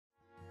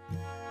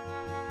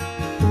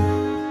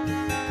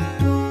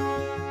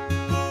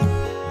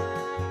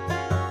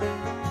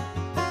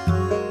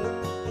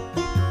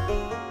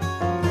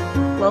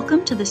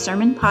Welcome to the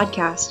Sermon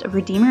Podcast of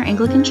Redeemer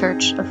Anglican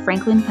Church of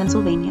Franklin,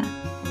 Pennsylvania.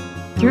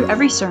 Through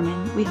every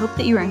sermon, we hope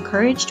that you are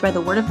encouraged by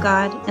the Word of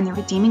God and the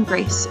redeeming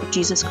grace of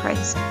Jesus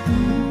Christ.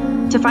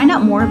 To find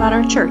out more about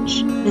our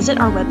church, visit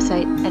our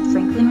website at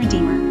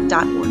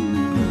franklinredeemer.org.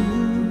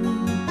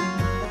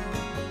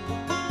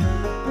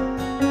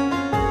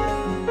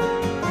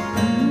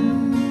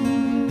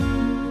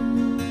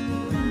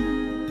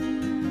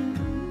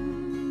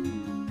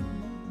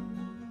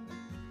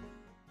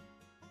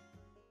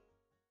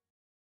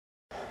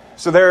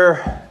 So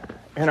there,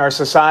 in our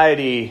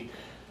society,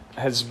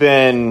 has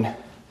been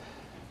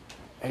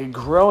a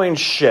growing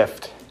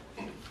shift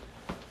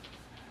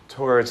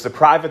towards the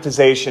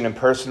privatization and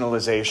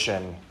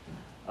personalization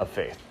of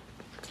faith.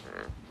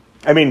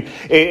 I mean,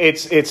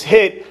 it's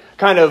hit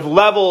kind of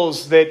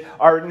levels that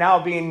are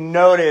now being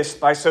noticed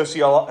by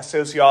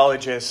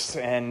sociologists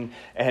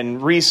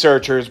and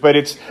researchers, but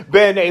it's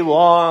been a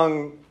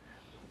long,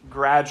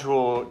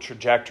 gradual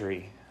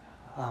trajectory.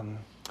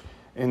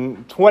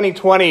 In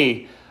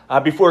 2020,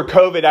 before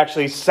COVID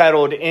actually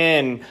settled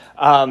in,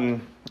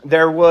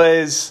 there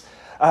was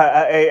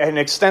an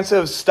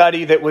extensive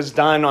study that was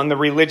done on the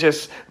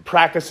religious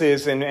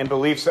practices and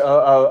beliefs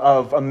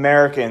of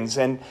Americans.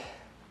 And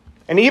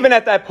even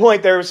at that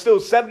point, there was still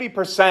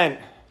 70%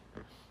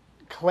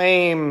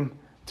 claim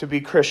to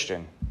be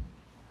Christian.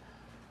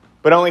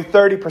 But only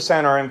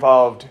 30% are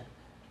involved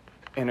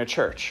in a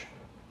church.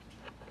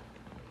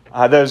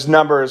 Those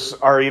numbers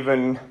are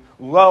even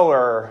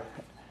lower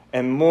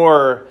and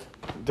more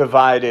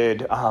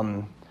divided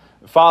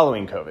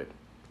following COVID.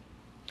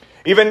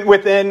 Even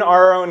within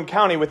our own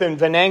county, within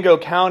Venango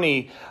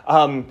County,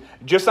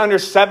 just under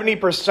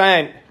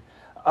 70%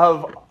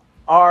 of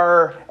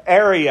our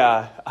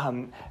area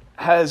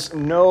has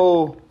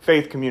no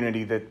faith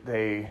community that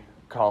they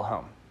call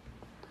home.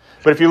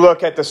 But if you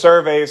look at the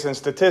surveys and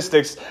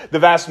statistics, the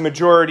vast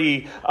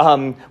majority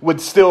would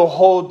still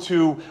hold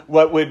to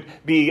what would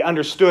be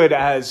understood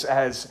as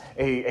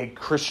a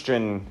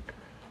Christian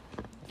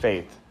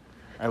faith,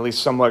 at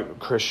least somewhat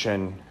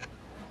Christian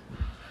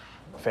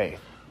faith.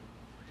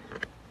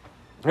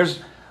 There's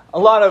a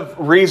lot of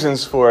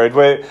reasons for it.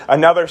 But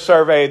another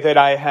survey that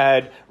I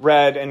had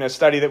read in a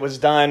study that was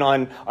done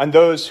on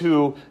those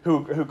who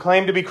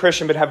claim to be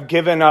Christian but have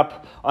given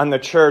up on the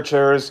church,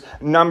 there's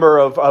a number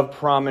of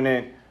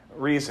prominent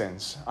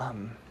reasons.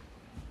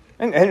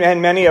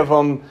 And many of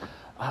them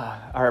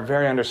are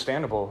very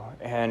understandable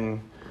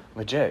and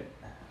legit.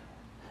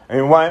 I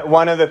mean,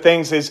 one of the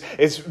things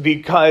is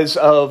because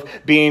of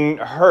being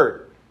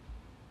hurt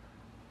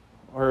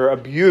or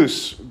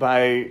abuse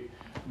by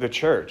the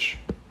church.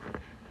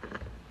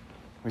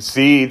 We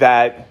see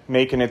that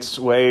making its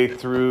way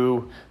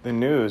through the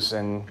news,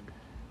 and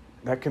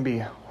that can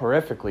be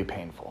horrifically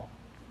painful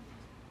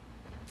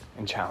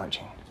and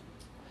challenging.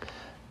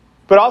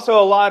 But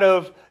also a lot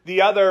of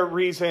the other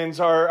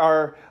reasons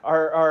are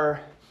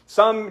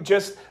some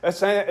just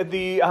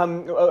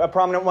a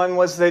prominent one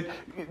was that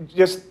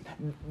just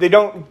they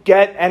don't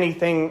get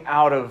anything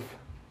out of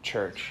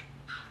church.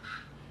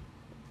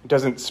 It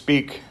doesn't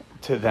speak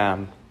to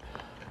them.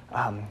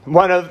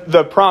 One of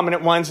the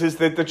prominent ones is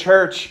that the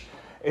church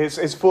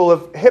is full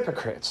of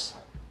hypocrites.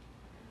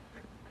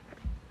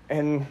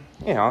 And,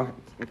 you know,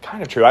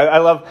 kind of true. I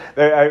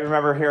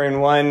remember hearing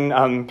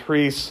one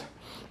priest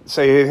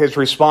say his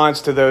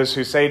response to those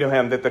who say to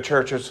him that the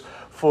church is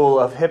full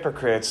of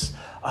hypocrites.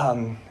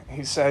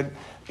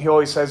 He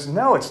always says,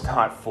 "No, it's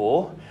not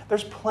full.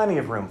 There's plenty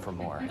of room for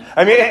more."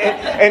 I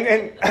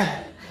mean,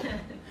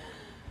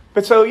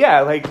 but so yeah,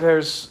 like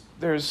there's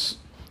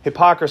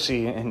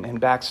hypocrisy and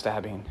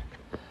backstabbing.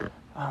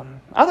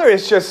 Other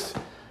is just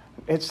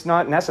it's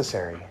not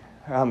necessary.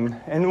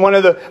 And one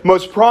of the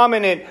most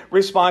prominent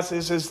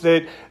responses is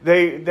that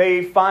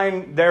they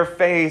find their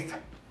faith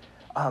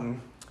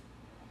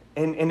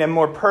in a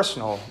more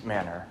personal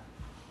manner,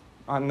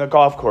 on the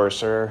golf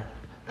course or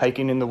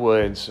hiking in the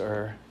woods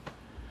or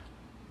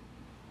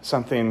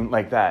something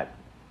like that.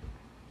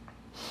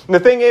 And the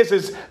thing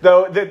is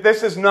though, that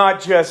this is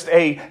not just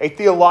a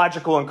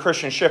theological and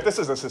Christian shift. This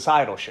is a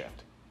societal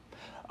shift.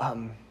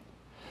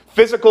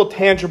 Physical,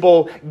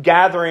 tangible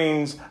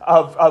gatherings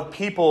of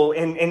people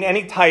in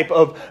any type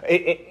of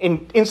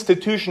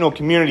institutional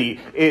community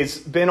has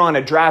been on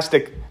a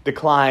drastic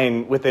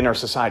decline within our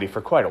society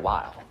for quite a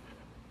while.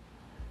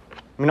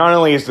 I mean, not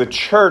only is the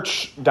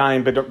church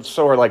dying, but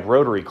so are like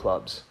Rotary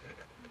clubs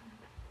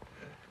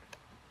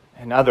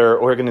and other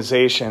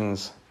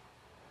organizations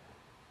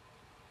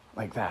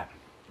like that.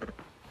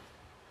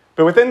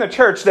 But within the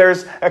church,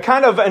 there's a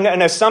kind of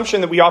an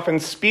assumption that we often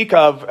speak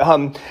of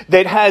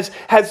that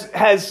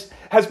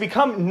has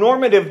become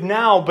normative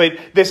now. But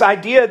this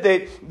idea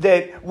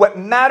that what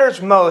matters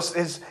most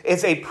is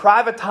a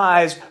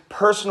privatized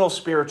personal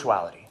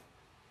spirituality.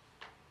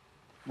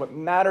 What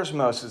matters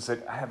most is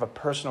that I have a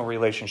personal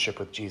relationship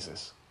with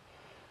Jesus.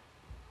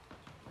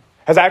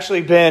 Has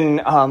actually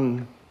been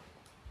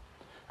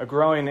a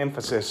growing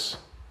emphasis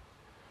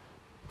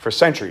for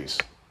centuries.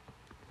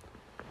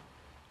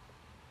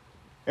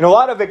 And a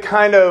lot of it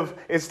kind of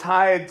is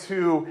tied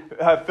to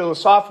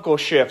philosophical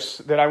shifts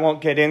that I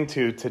won't get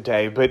into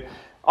today, but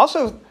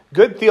also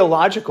good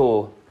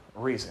theological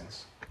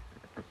reasons.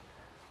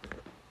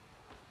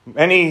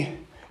 Many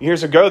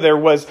years ago, there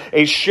was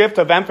a shift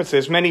of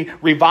emphasis, many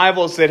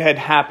revivals that had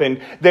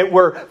happened that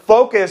were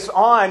focused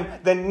on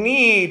the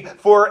need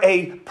for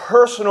a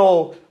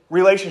personal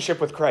relationship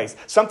with Christ,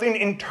 something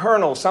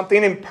internal,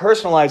 something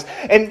impersonalized.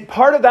 And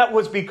part of that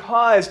was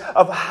because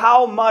of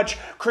how much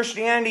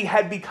Christianity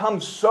had become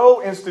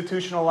so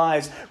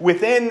institutionalized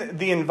within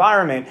the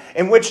environment,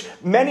 in which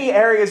many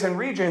areas and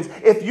regions,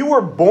 if you were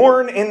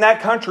born in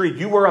that country,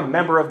 you were a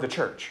member of the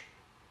church.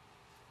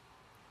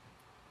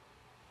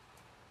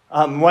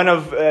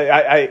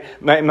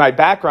 My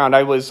background,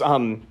 I was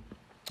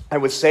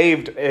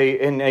saved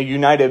in a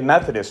United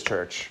Methodist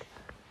church,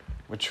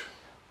 which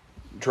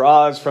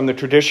draws from the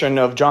tradition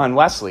of John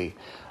Wesley.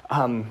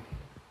 And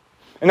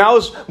that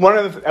was one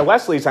of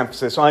Wesley's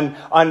emphasis on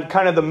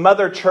kind of the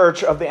mother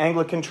church of the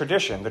Anglican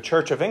tradition, the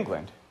Church of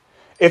England.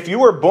 If you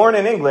were born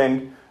in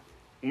England,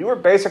 you were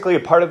basically a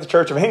part of the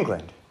Church of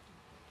England.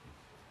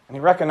 And he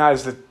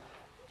recognized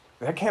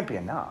that can't be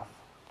enough.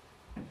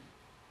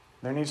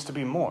 There needs to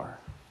be more.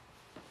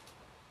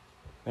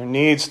 There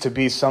needs to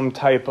be some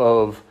type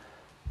of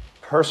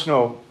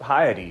personal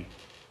piety,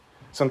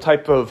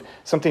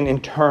 something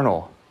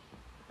internal,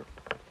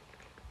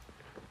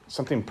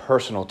 something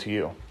personal to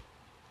you.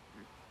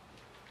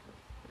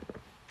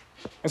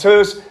 And so it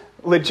was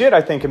legit,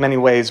 I think, in many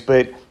ways,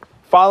 but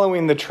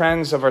following the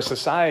trends of our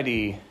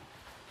society,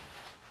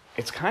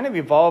 it's kind of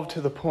evolved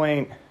to the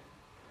point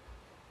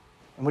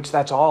in which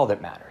that's all that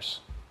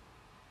matters.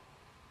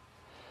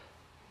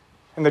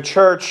 And the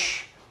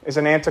church is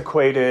an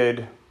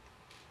antiquated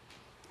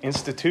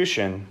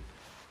institution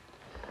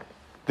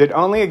that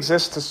only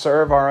exists to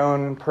serve our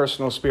own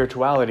personal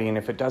spirituality, and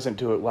if it doesn't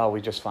do it well, we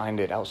just find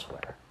it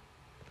elsewhere.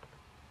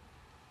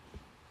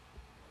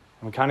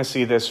 And we kind of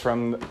see this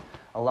from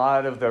a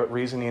lot of the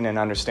reasoning and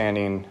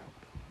understanding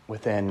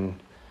within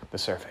the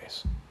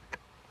surface.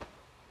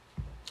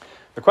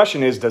 The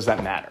question is, does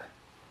that matter?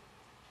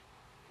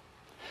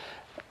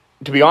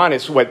 To be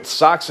honest, what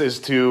sucks is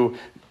to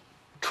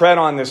tread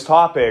on this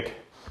topic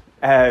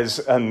as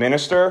a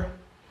minister,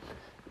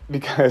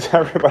 because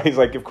everybody's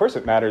like, of course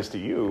it matters to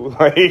you.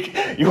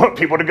 Like, you want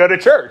people to go to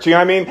church, you know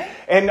what I mean?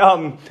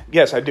 And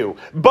yes, I do.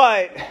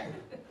 But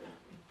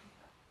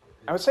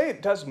I would say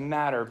it does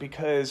matter,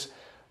 because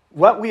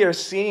what we are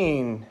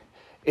seeing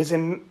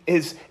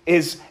is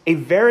a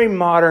very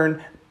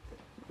modern,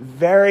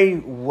 very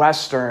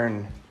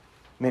Western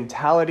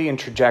mentality and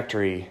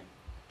trajectory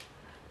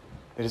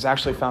that is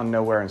actually found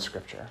nowhere in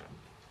Scripture,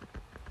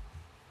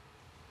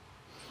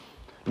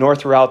 nor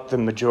throughout the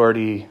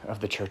majority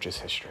of the church's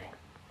history.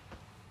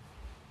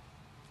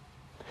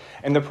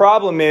 And the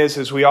problem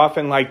is we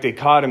often like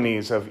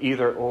dichotomies of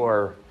either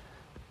or.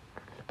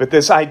 But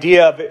this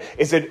idea of,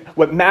 is it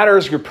what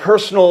matters, your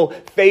personal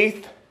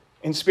faith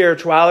and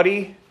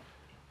spirituality,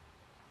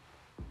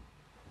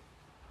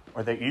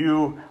 or that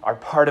you are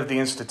part of the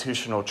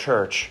institutional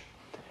church?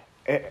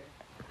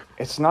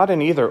 It's not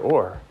an either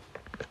or.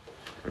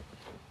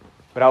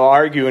 But I'll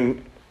argue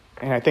and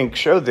I think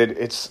show that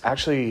it's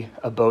actually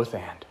a both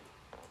and.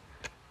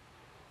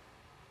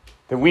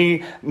 That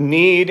we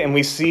need and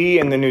we see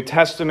in the New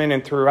Testament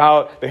and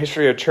throughout the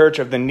history of the church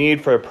of the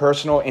need for a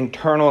personal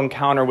internal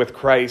encounter with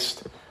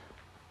Christ,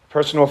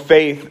 personal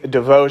faith,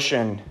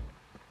 devotion.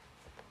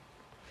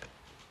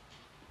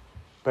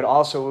 But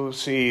also we'll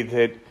see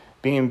that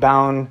being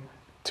bound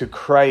to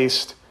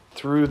Christ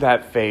through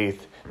that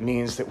faith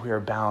means that we are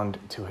bound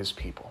to his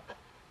people,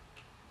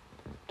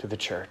 to the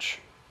church,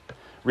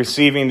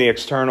 receiving the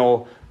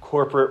external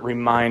corporate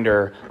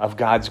reminder of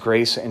God's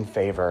grace and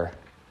favor,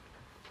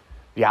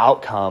 the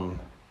outcome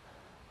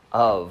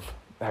of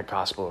that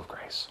gospel of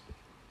grace.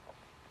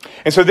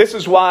 And so this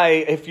is why,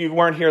 if you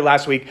weren't here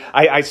last week,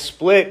 I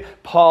split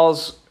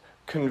Paul's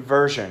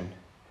conversion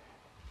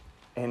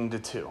into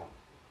two.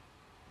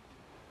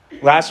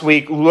 Last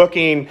week,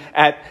 looking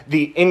at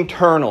the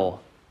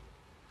internal,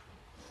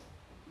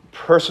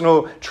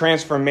 personal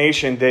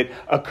transformation that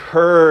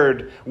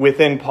occurred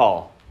within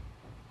Paul.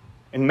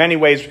 In many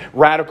ways,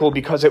 radical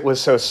because it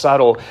was so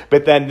subtle.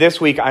 But then this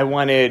week, I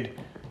wanted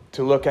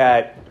to look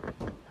at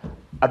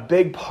a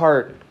big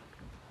part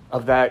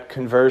of that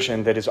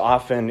conversion that is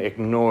often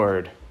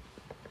ignored,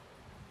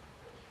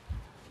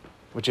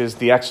 which is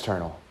the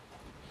external.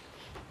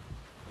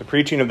 The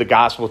preaching of the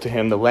gospel to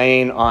him, the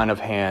laying on of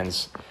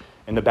hands,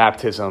 and the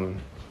baptism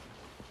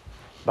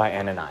by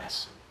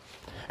Ananias.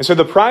 And so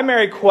the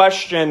primary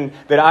question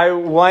that I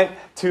want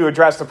to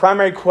address, the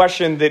primary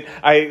question that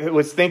I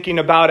was thinking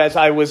about as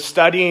I was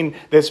studying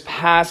this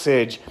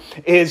passage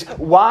is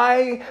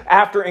why,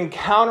 after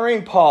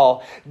encountering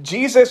Paul,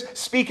 Jesus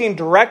speaking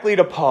directly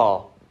to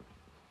Paul,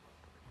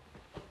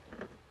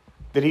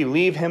 did he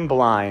leave him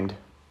blind?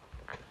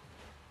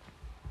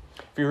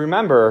 If you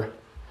remember,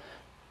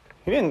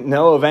 he didn't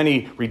know of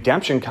any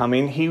redemption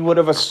coming. He would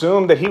have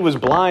assumed that he was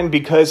blind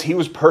because he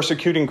was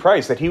persecuting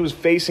Christ, that he was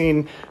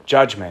facing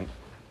judgment.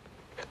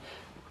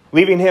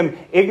 leaving him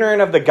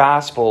ignorant of the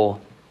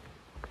gospel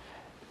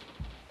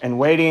and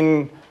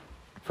waiting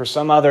for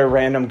some other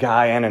random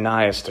guy,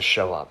 Ananias, to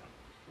show up.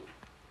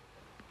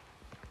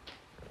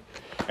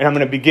 And I'm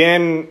going to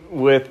begin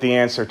with the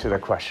answer to the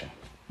question.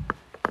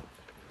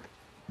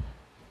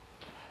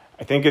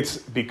 I think it's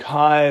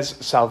because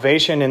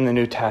salvation in the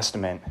New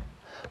Testament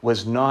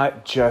was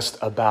not just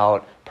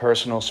about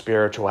personal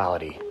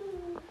spirituality.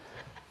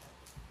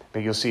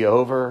 But you'll see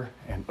over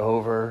and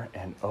over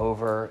and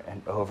over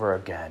and over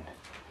again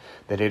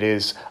that it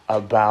is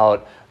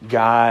about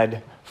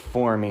God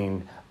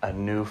forming a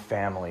new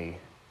family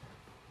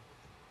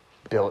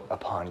built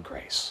upon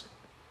grace.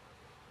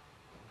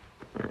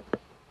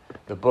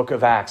 The book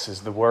of Acts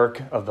is the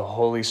work of the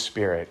Holy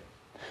Spirit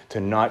to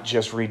not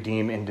just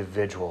redeem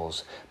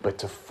individuals, but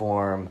to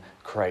form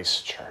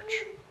Christ's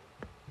church.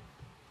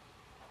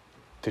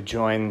 To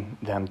join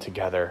them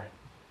together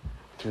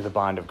through the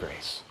bond of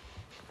grace.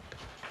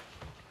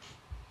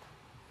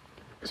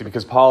 See,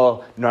 because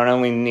Paul not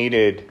only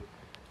needed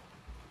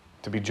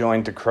to be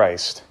joined to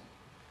Christ,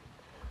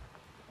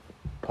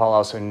 Paul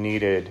also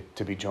needed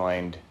to be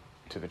joined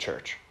to the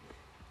church.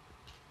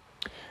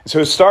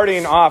 So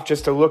starting off,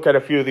 just to look at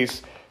a few of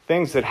these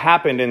things that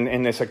happened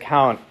in this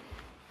account,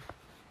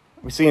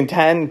 we see in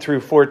 10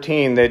 through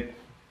 14 that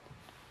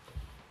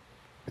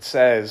it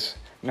says,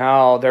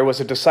 "Now there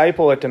was a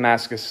disciple at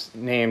Damascus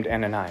named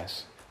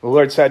Ananias. The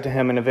Lord said to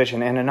him in a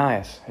vision,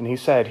 'Ananias.' And he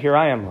said, 'Here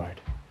I am,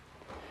 Lord.'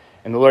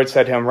 And the Lord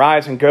said to him,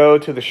 'Rise and go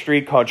to the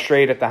street called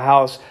Straight at the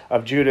house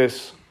of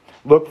Judas.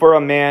 Look for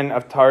a man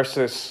of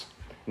Tarsus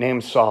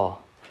named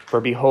Saul, for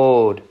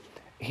behold,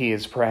 he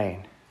is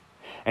praying.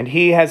 And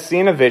he has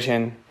seen a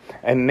vision,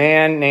 a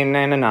man named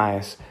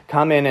Ananias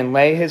come in and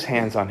lay his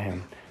hands on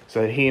him,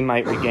 so that he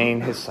might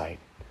regain his sight.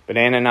 But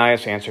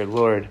Ananias answered,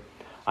 Lord,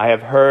 I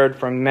have heard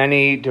from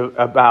many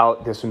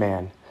about this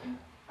man,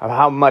 of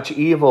how much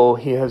evil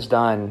he has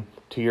done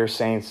to your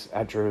saints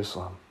at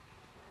Jerusalem.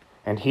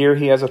 And here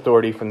he has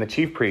authority from the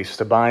chief priests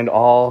to bind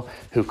all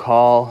who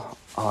call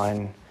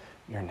on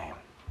your name.'"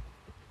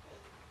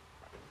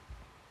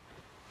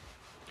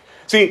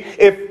 See,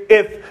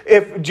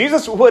 if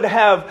Jesus would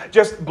have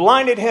just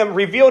blinded him,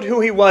 revealed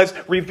who he was,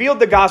 revealed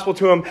the gospel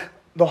to him,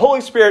 the Holy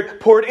Spirit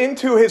poured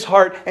into his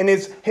heart and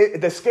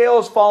the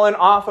scales fallen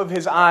off of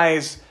his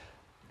eyes,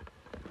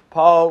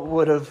 Paul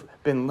would have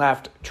been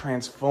left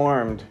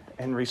transformed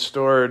and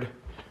restored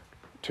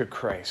to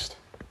Christ.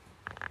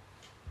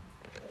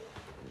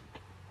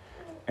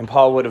 And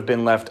Paul would have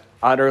been left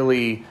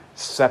utterly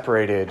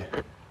separated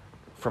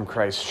from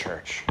Christ's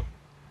church.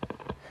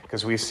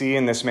 Because we see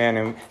in this man,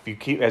 and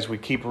as we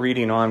keep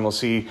reading on, we'll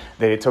see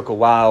that it took a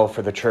while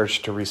for the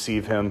church to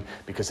receive him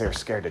because they were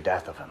scared to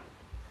death of him.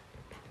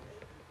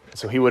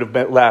 So he would have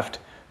been left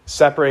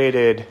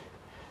separated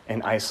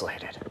and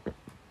isolated.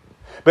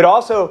 But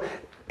also,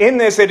 in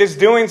this, it is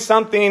doing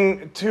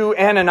something to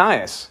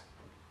Ananias.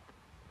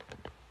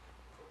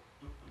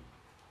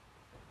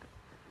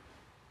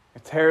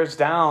 It tears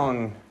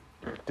down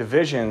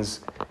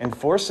divisions and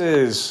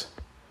forces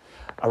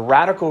a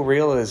radical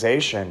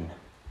realization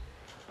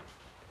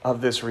of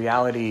this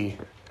reality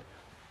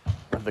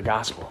of the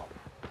gospel.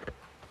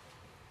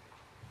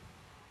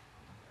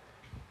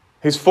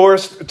 He's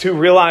forced to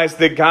realize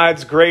that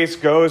God's grace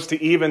goes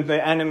to even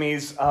the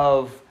enemies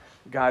of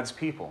God's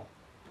people.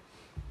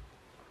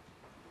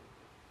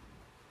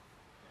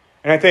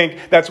 And I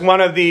think that's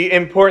one of the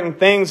important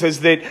things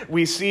is that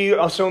we see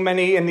so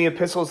many in the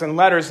epistles and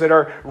letters that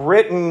are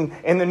written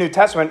in the New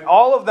Testament.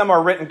 All of them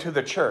are written to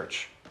the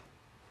church.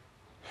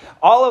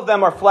 All of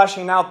them are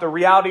fleshing out the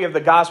reality of the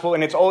gospel,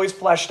 and it's always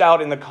fleshed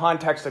out in the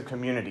context of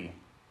community.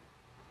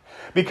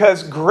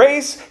 Because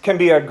grace can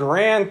be a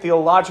grand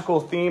theological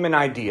theme and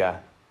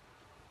idea,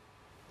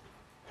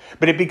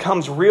 but it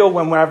becomes real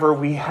whenever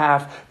we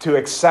have to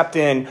accept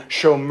and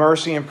show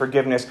mercy and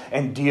forgiveness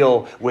and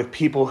deal with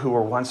people who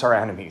were once our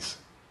enemies.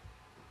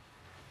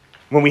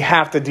 When we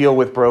have to deal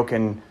with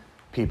broken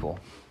people.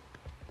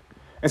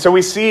 And so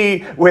we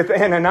see with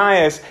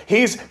Ananias,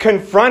 he's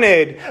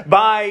confronted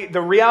by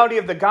the reality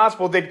of the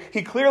gospel that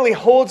he clearly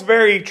holds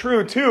very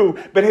true to,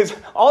 but is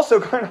also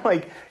kind of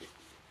like,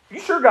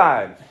 you sure,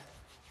 God?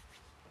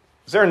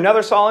 Is there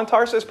another Saul in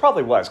Tarsus?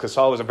 Probably was, because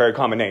Saul was a very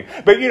common name.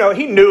 But,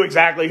 he knew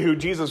exactly who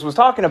Jesus was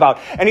talking about.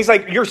 And he's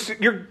like,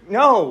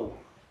 no.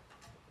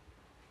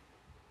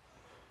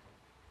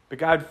 But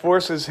God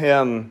forces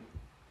him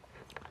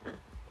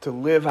to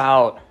live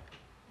out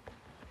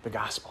the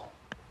gospel.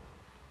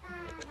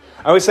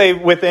 I always say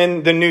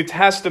within the New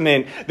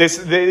Testament,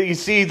 you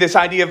see this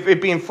idea of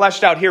it being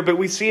fleshed out here, but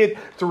we see it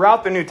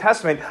throughout the New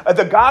Testament.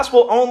 The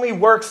gospel only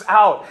works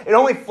out. It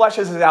only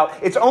fleshes it out.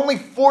 It's only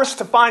forced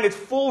to find its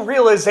full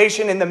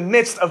realization in the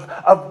midst of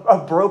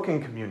a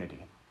broken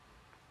community.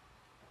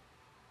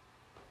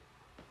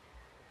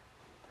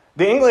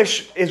 The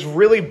English is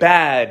really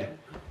bad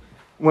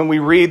when we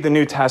read the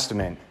New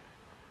Testament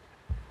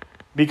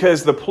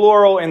because the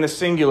plural and the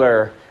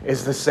singular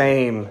is the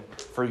same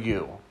for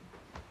you.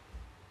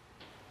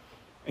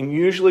 And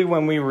usually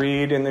when we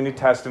read in the New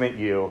Testament,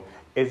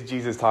 it's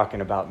Jesus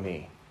talking about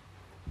me.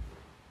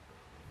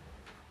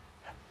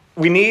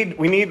 we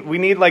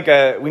need like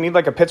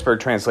a Pittsburgh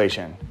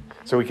translation,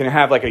 so we can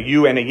have like a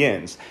you and a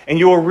yins. And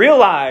you will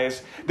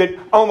realize that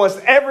almost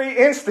every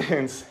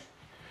instance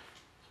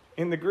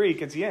in the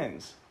Greek, it's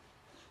yins.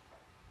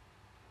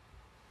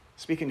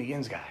 Speaking to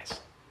yins, guys.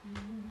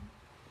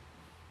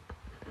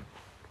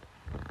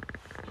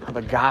 How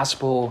the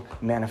gospel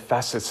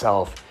manifests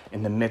itself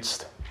in the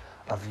midst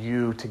of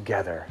you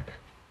together,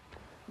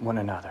 one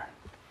another.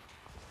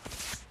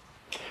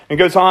 It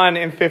goes on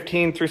in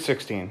 15 through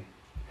 16.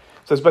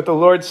 It says, "But the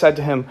Lord said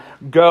to him,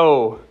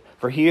 'Go,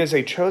 for he is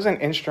a chosen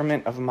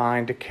instrument of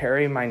mine to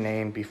carry my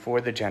name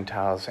before the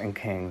Gentiles and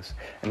kings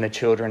and the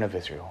children of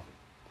Israel.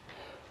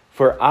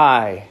 For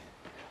I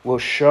will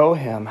show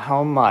him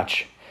how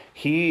much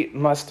he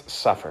must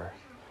suffer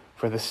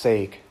for the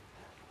sake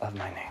of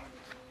my name.'"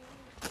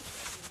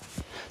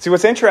 See,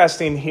 what's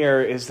interesting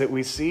here is that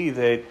we see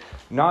that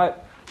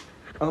not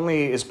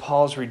only is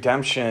Paul's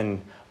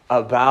redemption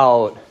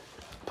about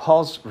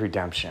Paul's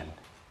redemption,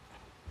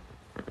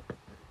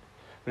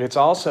 but it's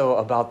also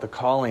about the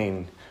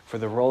calling for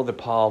the role that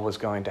Paul was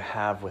going to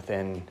have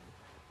within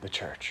the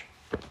church.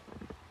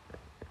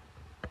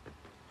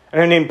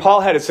 And I mean, Paul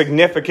had a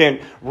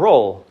significant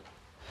role,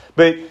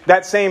 but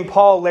that same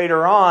Paul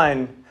later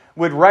on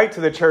would write to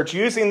the church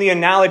using the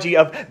analogy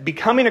of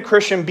becoming a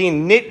Christian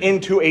being knit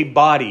into a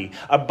body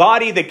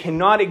that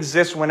cannot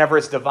exist whenever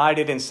it's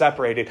divided and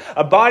separated,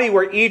 a body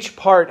where each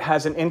part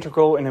has an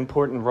integral and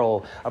important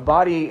role, a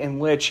body in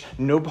which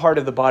no part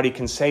of the body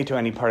can say to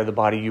any part of the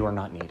body, "You are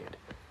not needed."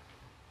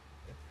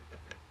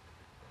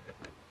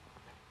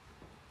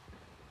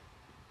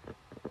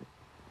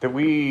 That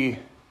we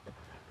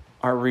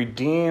are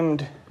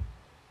redeemed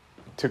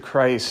to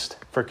Christ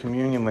for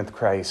communion with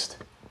Christ,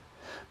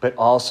 but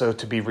also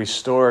to be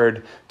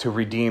restored to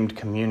redeemed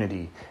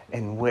community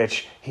in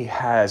which he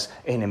has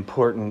an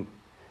important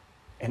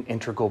and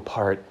integral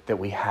part that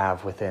we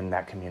have within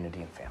that community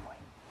and family.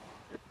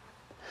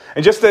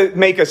 And just to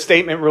make a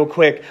statement real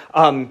quick,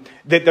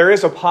 that there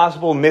is a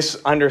possible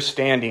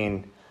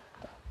misunderstanding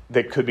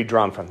that could be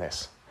drawn from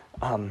this.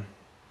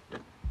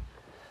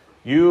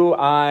 You,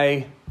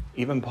 I,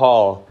 even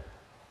Paul,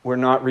 were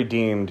not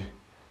redeemed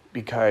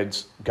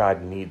because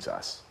God needs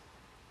us.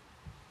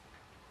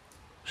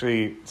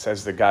 Actually, it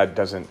says that God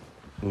doesn't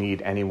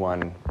need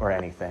anyone or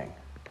anything.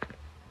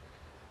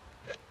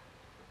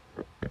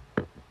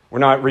 We're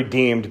not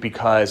redeemed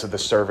because of the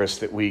service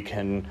that we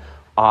can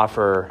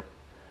offer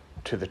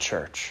to the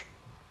church.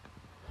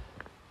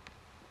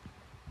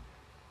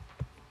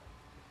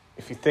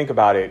 If you think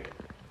about it,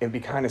 it'd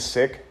be kind of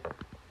sick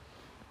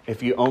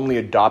if you only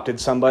adopted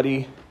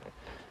somebody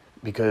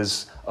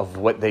because of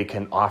what they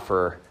can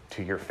offer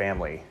to your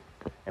family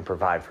and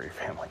provide for your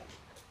family.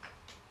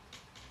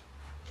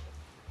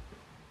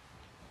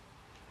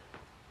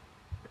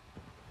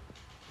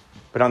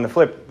 But on the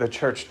flip, the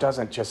church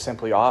doesn't just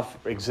simply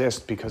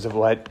exist because of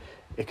what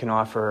it can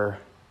offer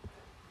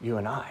you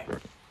and I. I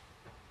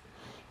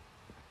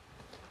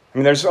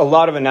mean, there's a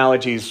lot of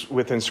analogies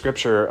within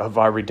Scripture of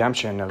our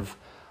redemption, of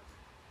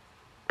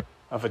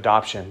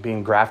adoption,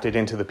 being grafted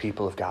into the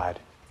people of God.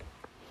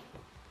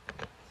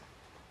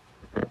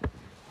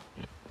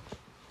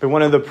 But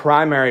one of the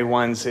primary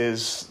ones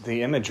is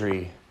the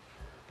imagery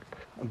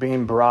of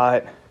being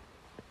brought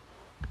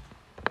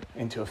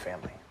into a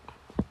family.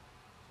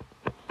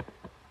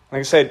 Like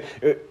I said,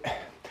 I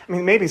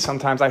mean, maybe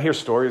sometimes I hear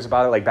stories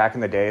about it, like back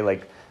in the day,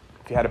 like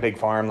if you had a big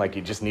farm, like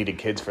you just needed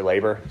kids for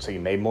labor, so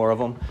you made more of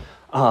them.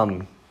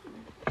 And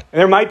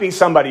there might be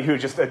somebody who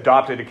just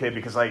adopted a kid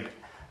because like,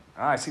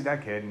 oh, I see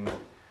that kid and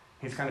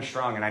he's kind of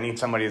strong and I need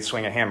somebody to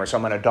swing a hammer, so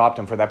I'm going to adopt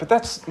him for that. But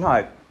that's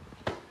not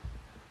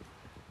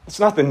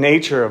the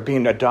nature of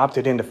being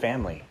adopted into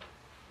family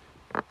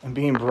and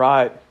being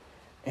brought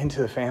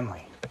into the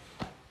family.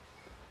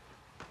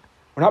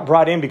 We're not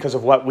brought in because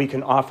of what we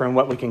can offer and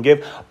what we can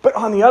give. But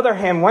on the other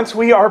hand, once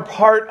we are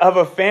part of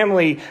a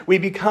family, we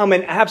become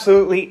an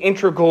absolutely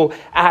integral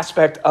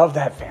aspect of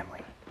that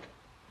family.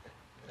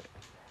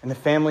 And the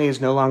family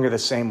is no longer the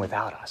same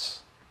without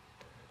us.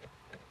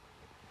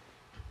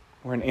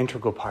 We're an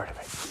integral part of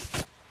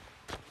it.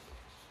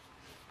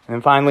 And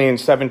then finally in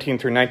 17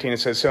 through 19 it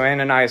says, "So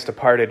Ananias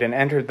departed and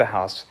entered the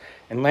house,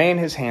 and laying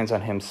his hands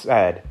on him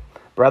said,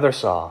 'Brother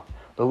Saul,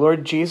 the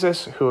Lord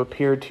Jesus who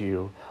appeared to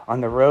you on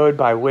the road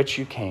by which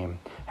you came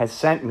has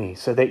sent me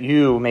so that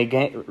you may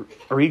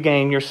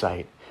regain your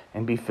sight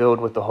and be filled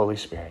with the Holy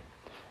Spirit.'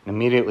 And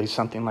immediately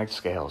something like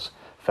scales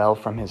fell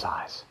from his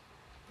eyes.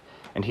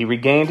 And he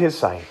regained his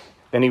sight.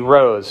 Then he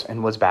rose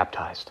and was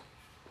baptized.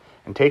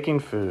 And taking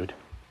food,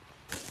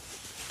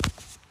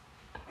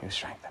 he was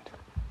strengthened."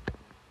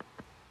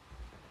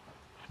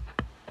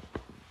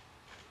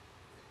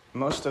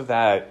 Most of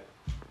that,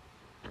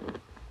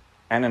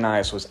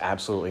 Ananias was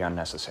absolutely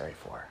unnecessary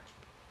for.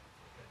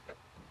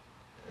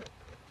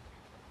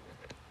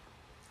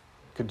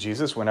 Could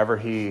Jesus, whenever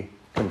he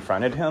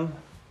confronted him,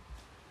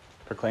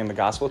 proclaim the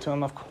gospel to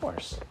him? Of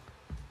course.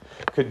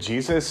 Could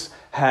Jesus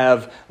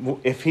have,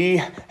 if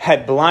he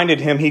had blinded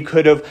him, he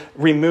could have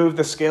removed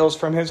the scales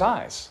from his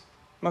eyes?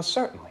 Most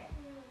certainly.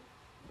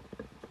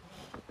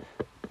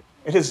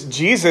 It is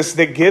Jesus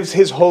that gives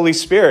his Holy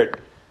Spirit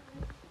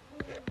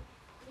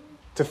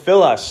to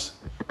fill us,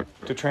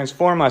 to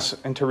transform us,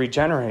 and to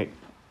regenerate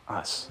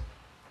us.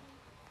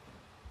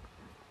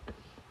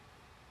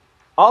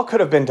 All could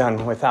have been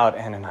done without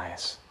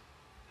Ananias.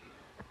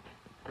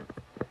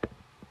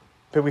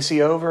 But we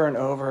see over and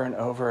over and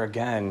over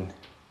again,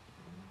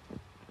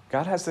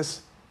 God has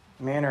this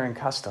manner and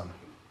custom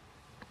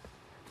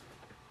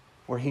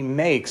where he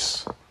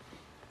makes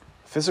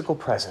physical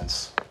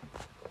presence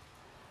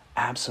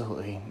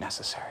absolutely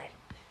necessary.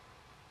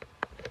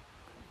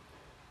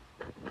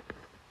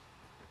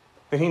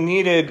 That he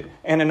needed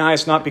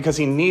Ananias not because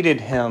he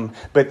needed him,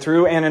 but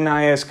through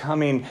Ananias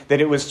coming, that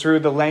it was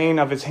through the laying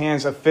of his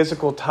hands, a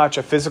physical touch,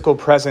 a physical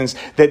presence,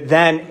 that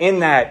then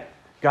in that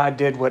God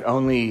did what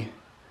only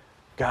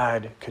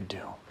God could do.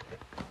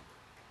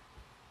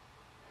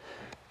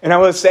 And I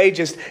will say,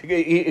 just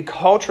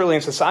culturally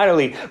and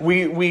societally,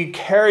 we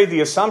carry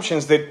the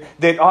assumptions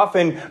that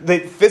often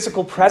that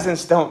physical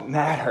presence don't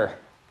matter.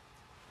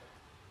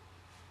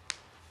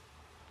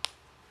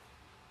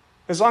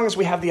 As long as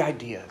we have the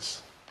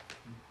ideas.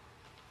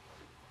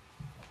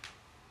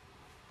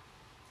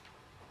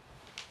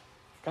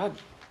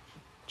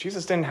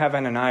 Jesus didn't have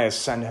Ananias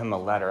send him a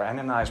letter.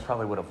 Ananias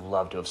probably would have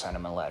loved to have sent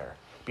him a letter.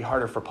 It'd be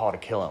harder for Paul to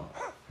kill him.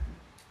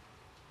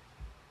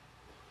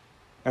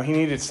 No, he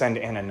needed to send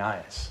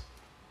Ananias.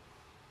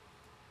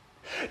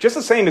 Just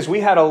the same as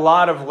we had a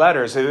lot of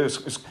letters.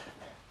 It's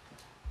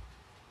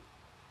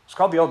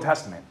called the Old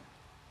Testament.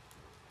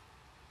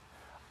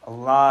 A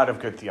lot of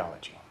good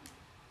theology.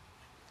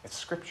 It's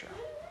Scripture.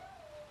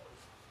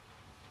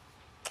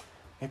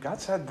 Yet God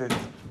said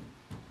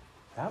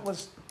that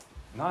was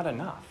not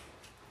enough.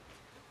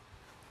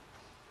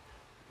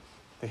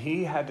 That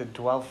he had to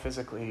dwell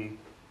physically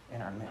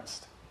in our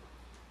midst.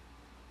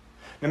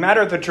 No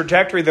matter the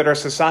trajectory that our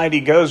society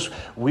goes,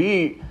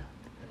 we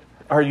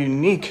are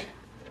unique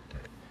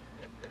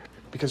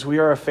because we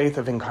are a faith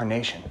of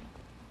incarnation.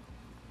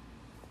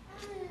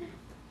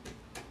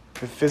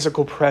 The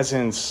physical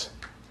presence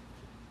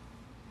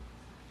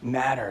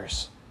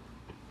matters.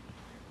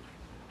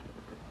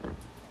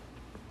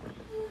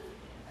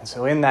 And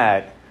so in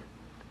that,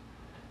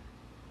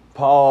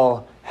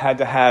 Paul had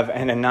to have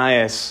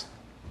Ananias,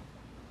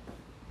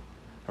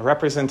 a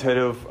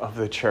representative of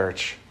the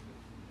church,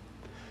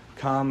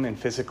 come and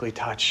physically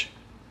touch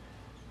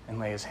and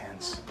lay his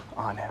hands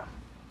on him.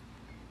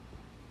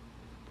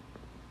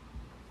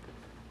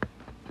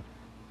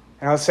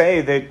 And I'll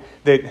say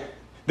that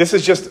this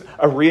is just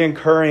a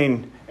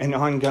reoccurring and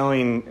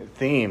ongoing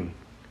theme.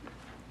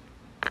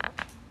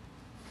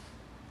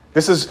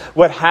 This is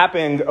what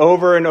happened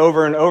over and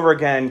over and over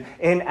again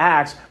in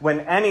Acts when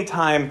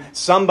anytime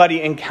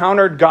somebody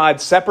encountered God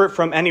separate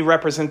from any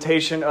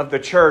representation of the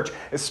church,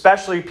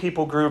 especially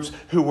people groups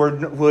who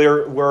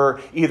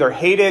were either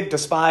hated,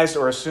 despised,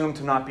 or assumed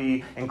to not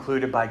be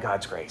included by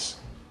God's grace.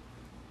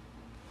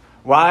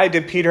 Why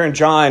did Peter and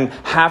John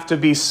have to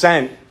be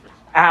sent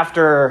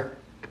after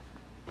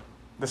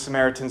the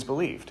Samaritans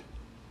believed?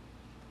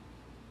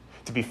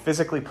 To be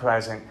physically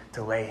present,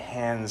 to lay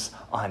hands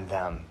on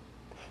them.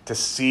 To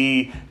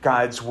see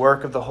God's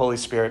work of the Holy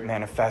Spirit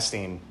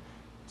manifesting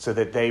so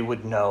that they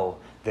would know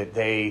that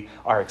they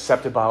are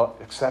accepted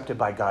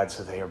by God,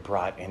 so they are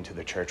brought into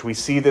the church. We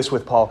see this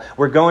with Paul.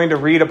 We're going to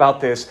read about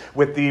this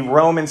with the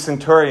Roman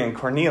centurion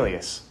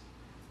Cornelius,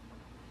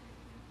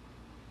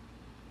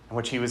 in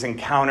which he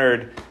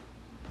encountered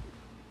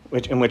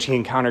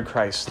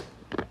Christ,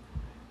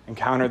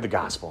 encountered the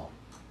gospel,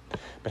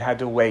 but had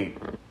to wait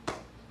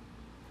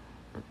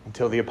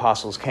until the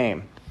apostles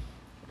came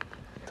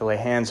to lay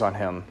hands on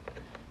him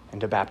and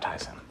to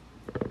baptize him.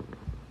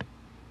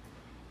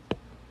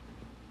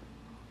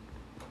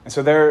 And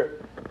so there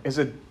is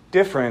a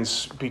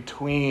difference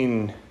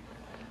between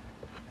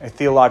a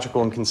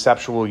theological and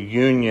conceptual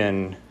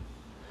union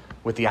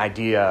with the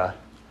idea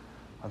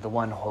of the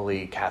one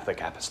holy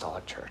Catholic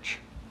Apostolic Church.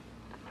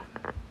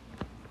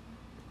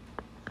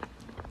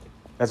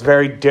 That's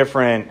very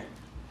different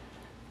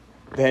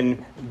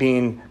than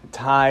being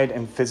tied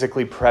and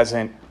physically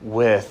present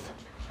with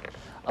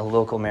a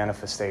local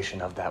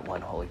manifestation of that one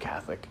holy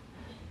Catholic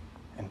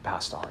and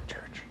Apostolic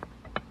Church.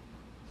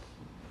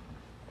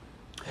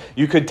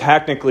 You could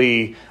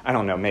technically, I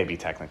don't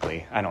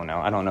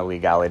know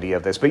legality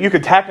of this, but you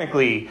could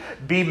technically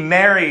be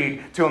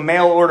married to a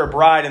mail order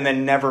bride and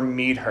then never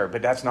meet her,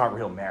 but that's not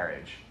real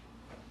marriage.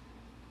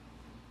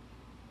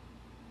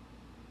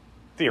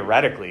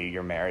 Theoretically,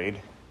 you're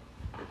married.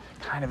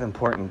 Kind of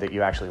important that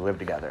you actually live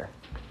together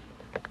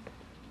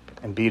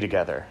and be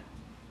together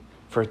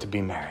for it to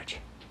be marriage.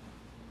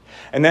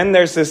 And then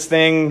there's this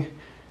thing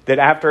that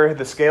after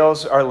the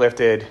scales are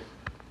lifted,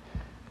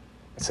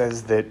 it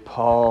says that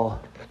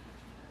Paul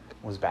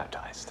was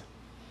baptized.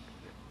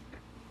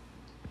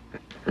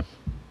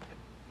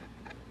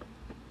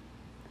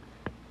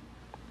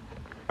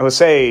 I would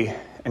say,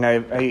 and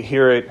I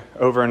hear it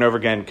over and over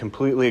again,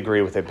 completely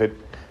agree with it, but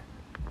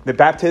the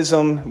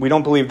baptism, we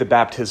don't believe that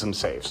baptism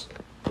saves.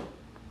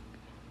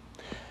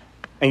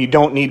 And you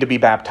don't need to be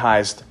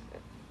baptized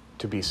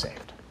to be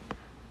saved.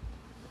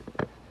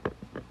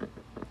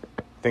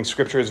 I think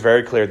Scripture is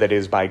very clear that it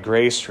is by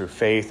grace through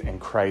faith in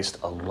Christ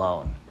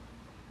alone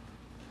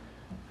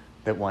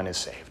that one is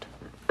saved,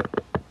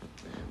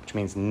 which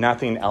means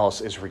nothing else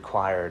is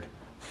required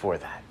for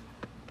that.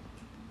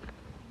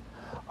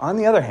 On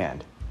the other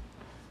hand,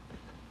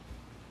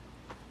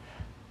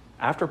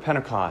 after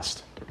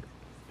Pentecost,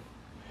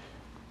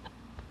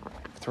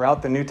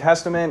 throughout the New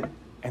Testament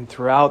and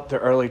throughout the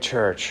early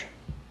church,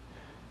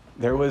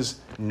 there was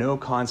no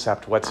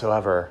concept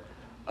whatsoever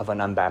of an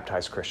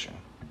unbaptized Christian.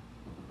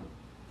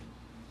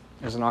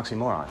 It was an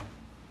oxymoron.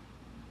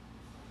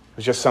 It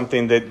was just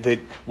something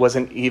that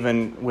wasn't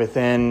even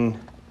within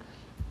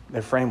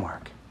their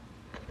framework.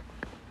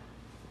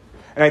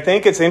 And I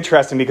think it's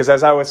interesting because,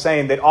 as I was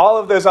saying, that all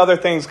of those other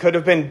things could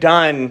have been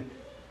done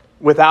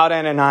without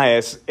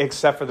Ananias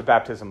except for the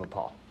baptism of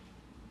Paul.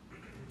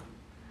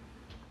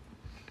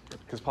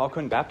 Because Paul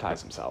couldn't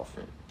baptize himself.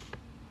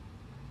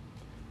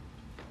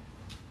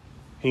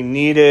 He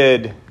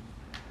needed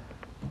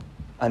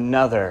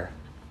another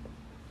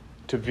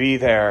to be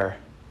there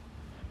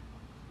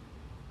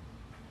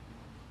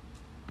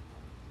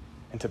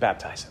and to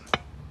baptize him.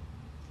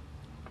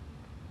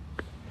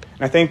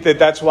 And I think that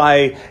that's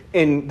why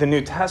in the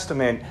New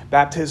Testament,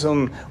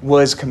 baptism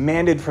was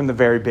commanded from the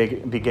very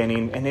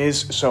beginning and is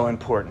so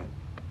important.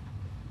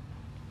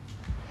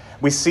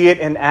 We see it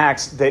in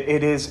Acts that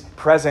it is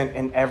present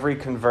in every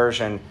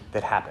conversion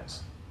that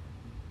happens.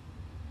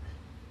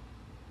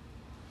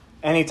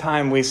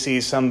 Anytime we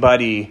see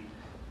somebody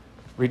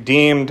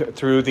redeemed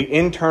through the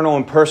internal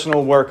and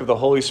personal work of the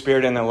Holy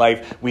Spirit in their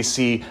life, we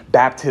see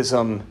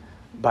baptism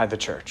by the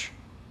church.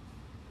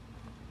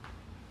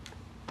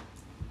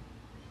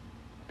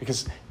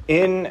 Because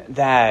in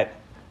that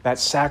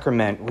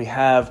sacrament, we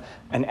have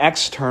an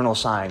external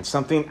sign,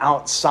 something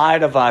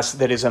outside of us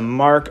that is a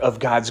mark of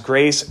God's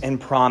grace and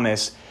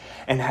promise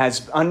and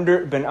has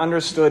been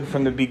understood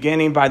from the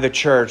beginning by the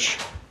church,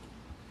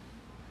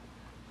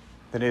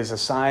 that is a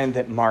sign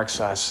that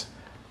marks us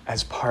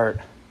as part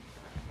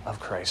of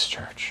Christ's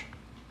church.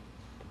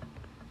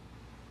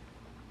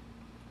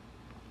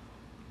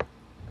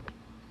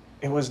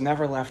 It was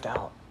never left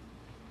out.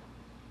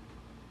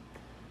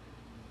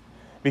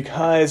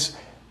 Because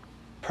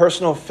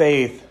personal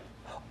faith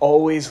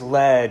always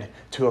led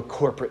to a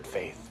corporate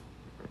faith.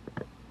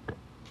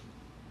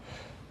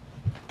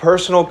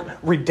 Personal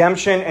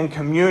redemption and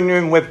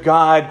communion with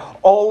God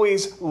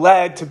always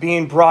led to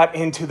being brought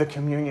into the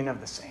communion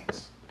of the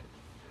saints.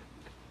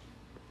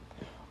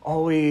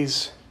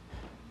 Always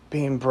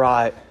being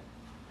brought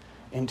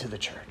into the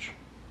church.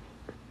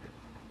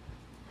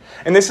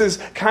 And this is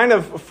kind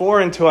of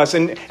foreign to us.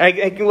 And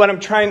what I'm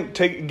trying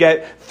to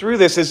get through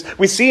this is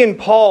we see in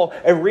Paul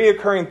a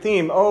reoccurring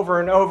theme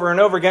over and over and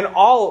over again,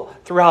 all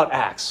throughout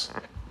Acts.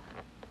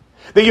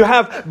 That you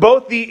have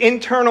both the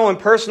internal and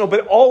personal,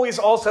 but always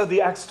also the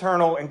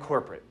external and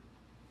corporate.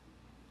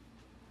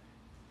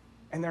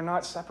 And they're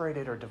not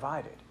separated or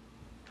divided.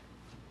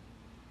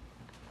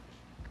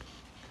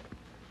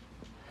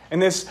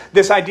 And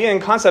this idea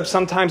and concept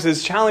sometimes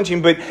is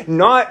challenging, but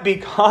not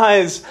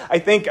because I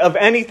think of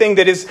anything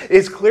that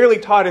is clearly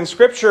taught in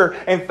Scripture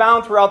and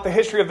found throughout the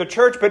history of the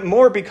church, but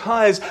more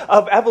because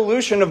of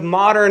evolution of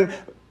modern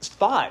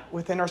thought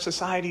within our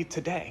society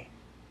today.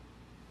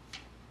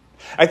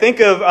 I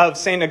think of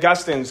St.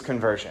 Augustine's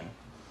conversion.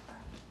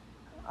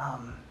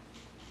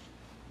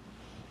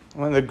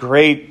 One of the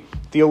great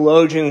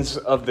theologians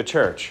of the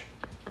church.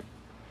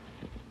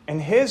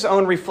 And his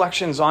own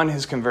reflections on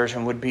his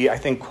conversion would be, I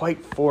think,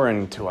 quite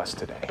foreign to us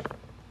today.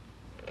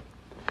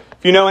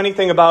 If you know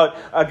anything about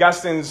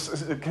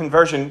Augustine's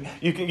conversion,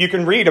 you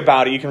can read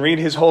about it. You can read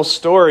his whole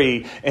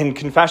story in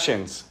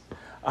Confessions.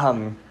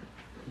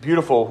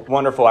 Beautiful,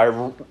 wonderful.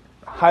 I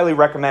highly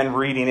recommend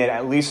reading it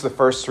at least the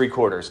first 3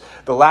 quarters.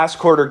 The last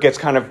quarter gets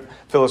kind of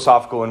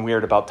philosophical and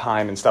weird about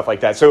time and stuff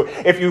like that. So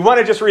if you want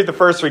to just read the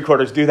first 3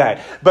 quarters, do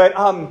that.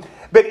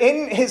 But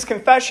in his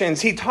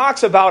Confessions, he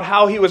talks about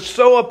how he was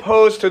so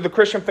opposed to the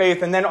Christian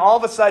faith, and then all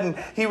of a sudden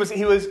he was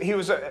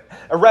a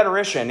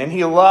rhetorician, and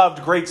he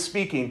loved great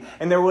speaking.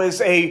 And there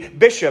was a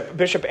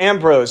Bishop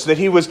Ambrose, that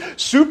he was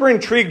super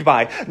intrigued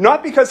by,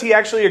 not because he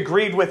actually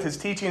agreed with his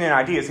teaching and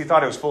ideas. He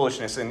thought it was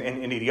foolishness and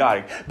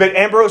idiotic. But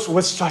Ambrose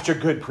was such a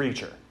good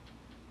preacher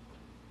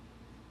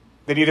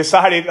that he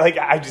decided,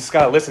 I just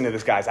got to listen to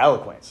this guy's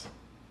eloquence.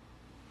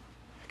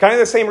 Kind of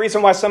the same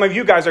reason why some of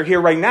you guys are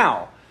here right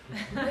now.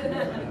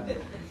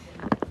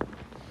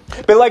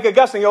 But like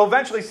Augustine, you'll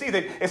eventually see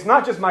that it's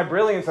not just my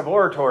brilliance of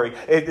oratory.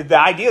 The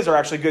ideas are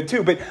actually good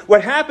too. But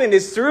what happened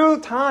is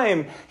through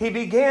time, he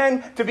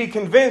began to be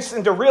convinced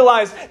and to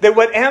realize that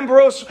what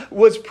Ambrose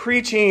was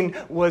preaching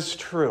was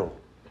true.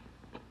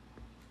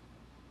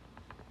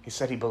 He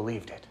said he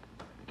believed it.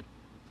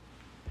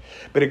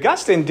 But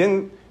Augustine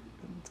didn't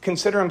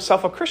consider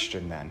himself a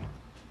Christian then.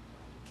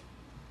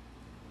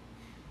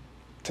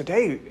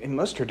 Today, in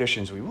most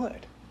traditions, we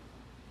would.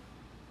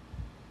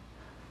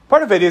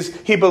 Part of it is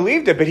he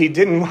believed it, but he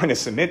didn't want to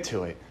submit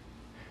to it.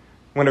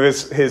 One of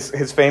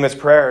his famous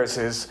prayers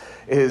is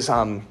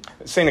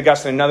St.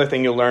 Augustine. Another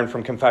thing you'll learn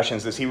from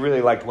Confessions is he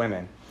really liked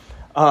women.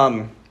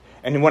 And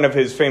And one of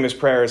his famous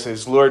prayers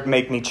is, "Lord,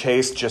 make me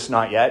chaste, just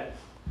not yet."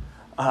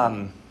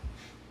 But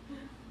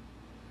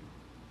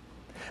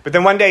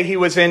then one day he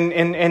was in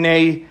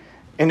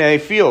a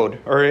field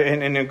or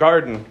in a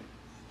garden,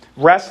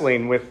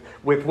 wrestling with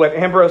what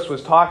Ambrose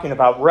was talking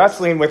about,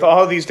 wrestling with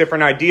all these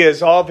different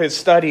ideas, all of his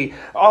study,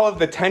 all of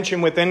the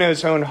tension within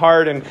his own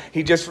heart. And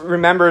he just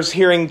remembers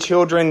hearing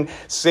children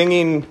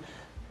singing,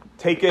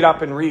 "Take it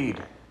up and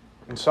read,"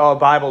 and saw a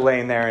Bible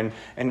laying there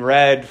and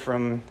read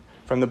from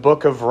the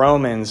book of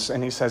Romans.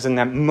 And he says in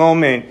that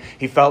moment,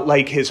 he felt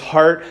like his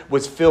heart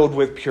was filled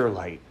with pure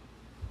light.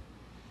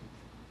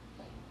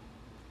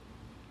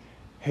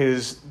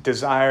 His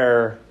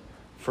desire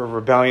for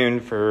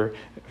rebellion, for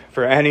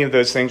any of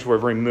those things were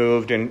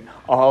removed, and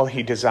all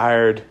he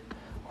desired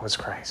was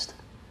Christ.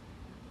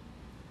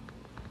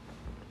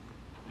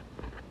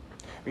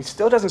 He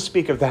still doesn't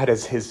speak of that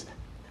as his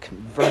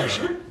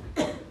conversion,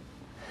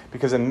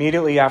 because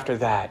immediately after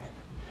that,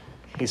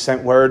 he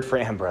sent word for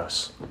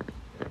Ambrose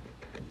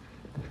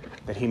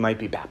that he might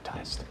be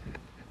baptized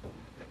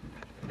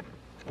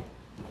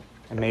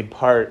and made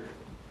part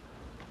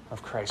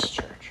of Christ's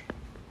church.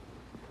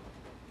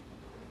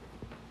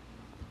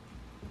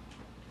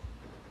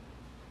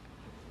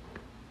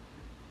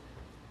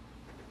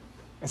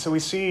 And so we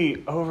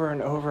see over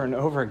and over and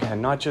over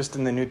again, not just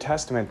in the New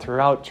Testament,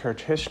 throughout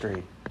church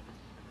history,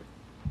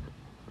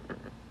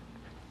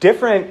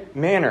 different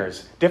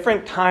manners,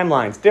 different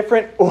timelines,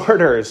 different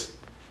orders.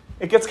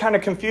 It gets kind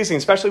of confusing,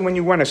 especially when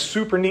you want a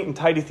super neat and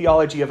tidy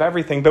theology of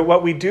everything. But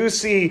what we do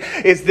see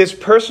is this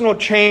personal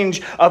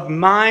change of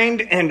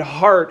mind and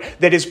heart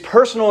that is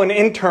personal and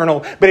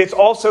internal, but it's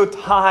also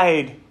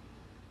tied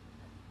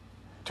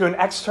to an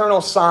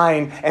external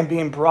sign and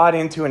being brought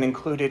into and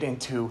included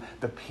into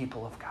the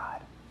people of God.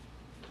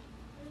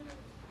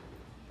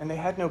 And they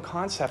had no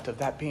concept of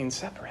that being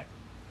separate.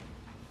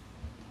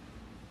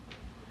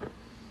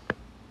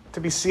 To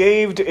be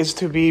saved is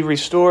to be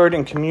restored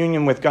in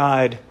communion with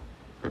God,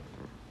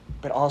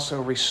 but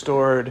also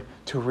restored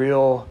to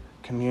real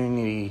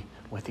community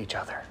with each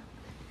other.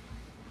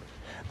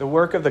 The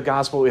work of the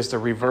gospel is the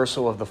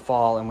reversal of the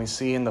fall, and we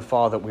see in the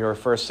fall that we were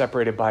first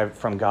separated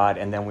from God,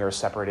 and then we were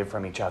separated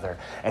from each other.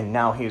 And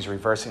now he is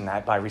reversing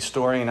that by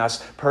restoring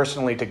us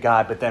personally to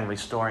God, but then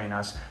restoring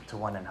us to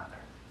one another.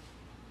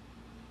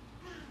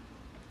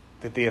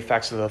 That the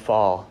effects of the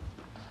fall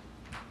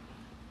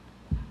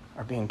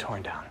are being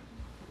torn down.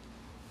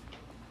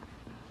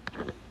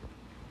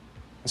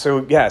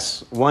 So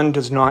yes, one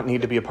does not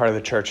need to be a part of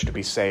the church to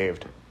be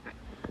saved.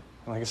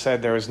 Like I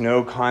said, there is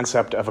no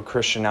concept of a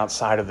Christian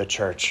outside of the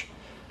church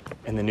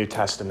in the New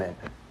Testament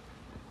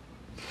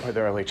or the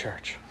early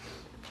church.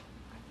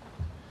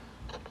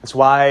 That's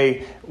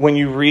why when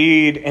you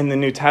read in the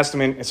New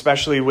Testament,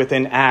 especially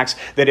within Acts,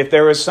 that if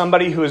there is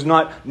somebody who is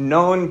not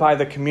known by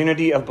the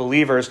community of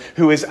believers,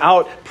 who is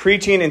out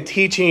preaching and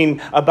teaching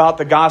about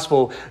the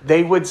gospel,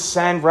 they would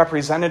send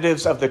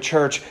representatives of the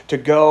church to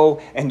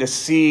go and to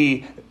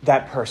see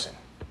that person.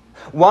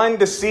 One,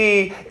 to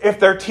see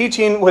if their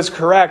teaching was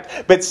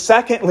correct, but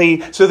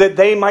secondly, so that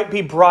they might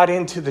be brought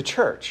into the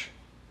church.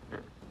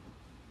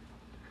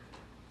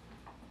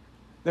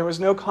 There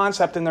was no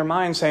concept in their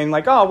mind saying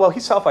like, oh, well,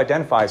 he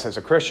self-identifies as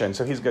a Christian,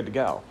 so he's good to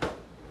go.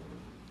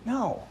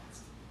 No.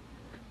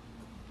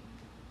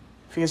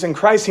 If he is in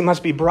Christ, he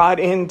must be brought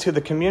into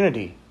the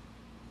community.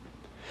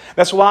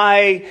 That's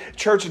why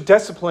church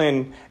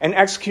discipline and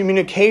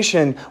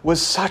excommunication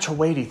was such a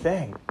weighty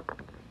thing.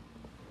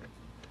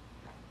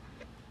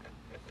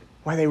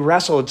 Why they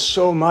wrestled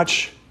so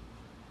much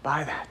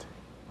by that.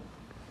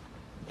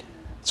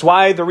 It's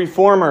why the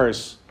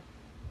reformers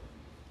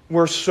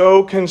were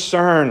so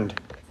concerned,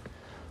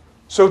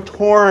 so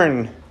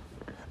torn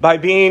by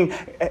being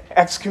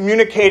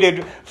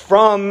excommunicated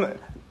from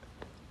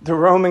the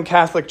Roman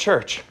Catholic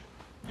Church.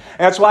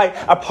 And that's why,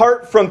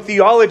 apart from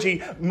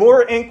theology,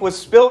 more ink was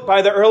spilt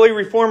by the early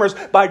reformers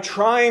by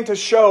trying to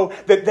show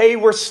that they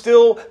were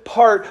still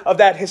part of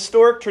that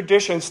historic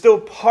tradition, still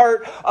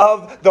part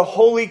of the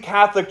Holy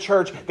Catholic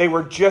Church. They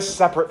were just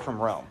separate from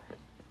Rome.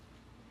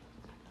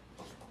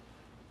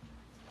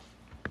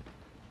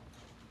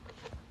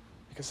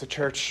 Because the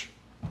church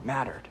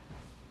mattered.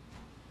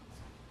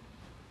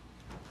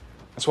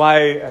 That's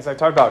why, as I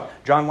talked about,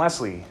 John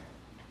Wesley,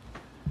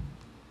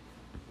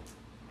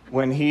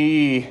 when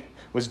he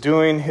was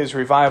doing his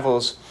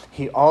revivals,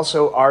 he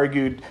also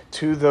argued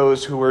to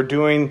those who were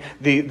doing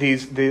the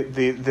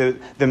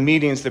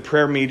meetings, the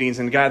prayer meetings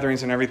and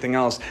gatherings and everything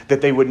else,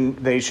 that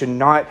they should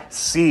not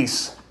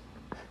cease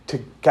to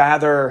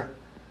gather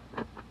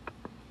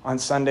on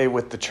Sunday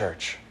with the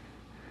church,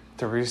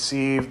 to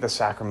receive the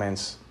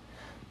sacraments,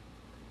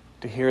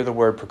 to hear the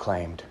word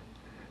proclaimed,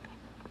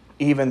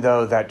 even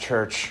though that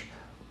church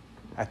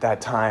at that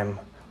time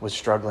was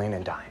struggling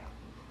and dying.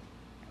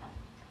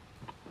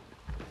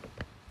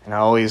 And I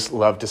always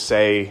love to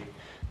say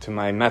to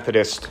my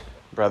Methodist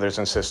brothers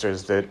and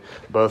sisters that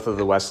both of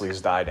the Wesleys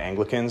died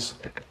Anglicans.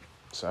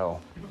 So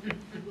if you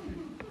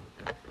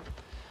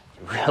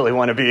really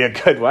want to be a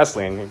good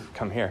Wesleyan,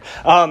 come here.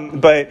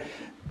 But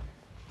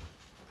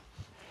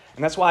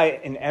And that's why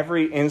in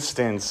every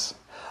instance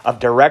of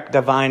direct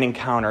divine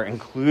encounter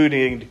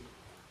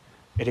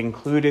it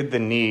included the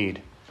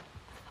need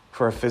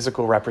for a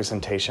physical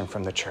representation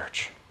from the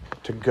church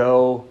to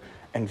go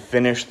and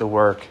finish the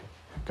work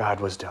God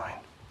was doing.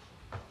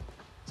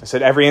 As I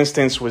said, every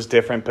instance was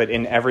different, but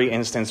in every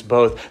instance,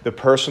 both the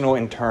personal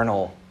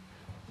internal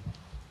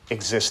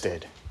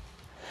existed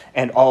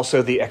and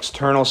also the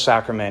external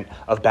sacrament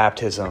of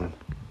baptism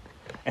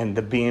and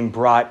the being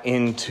brought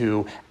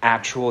into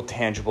actual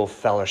tangible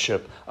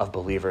fellowship of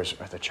believers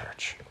or the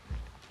church.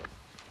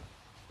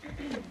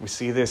 We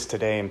see this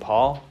today in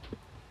Paul.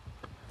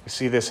 We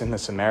see this in the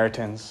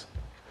Samaritans.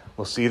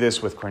 We'll see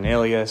this with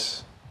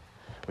Cornelius.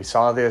 We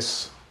saw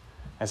this,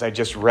 as I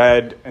just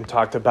read and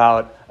talked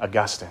about,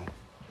 Augustine.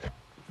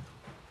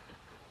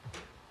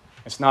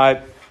 It's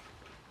not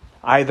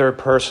either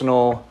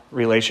personal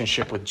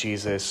relationship with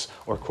Jesus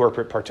or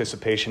corporate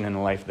participation in the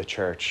life of the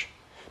church,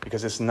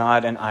 because it's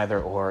not an either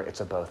or, it's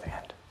a both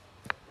and.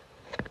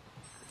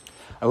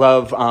 I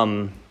love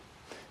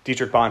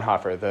Dietrich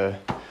Bonhoeffer, the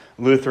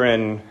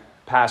Lutheran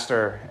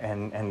pastor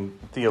and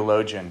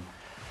theologian.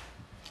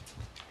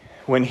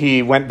 When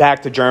he went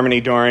back to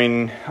Germany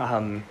during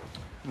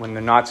when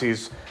the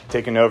Nazis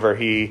taken over,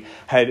 he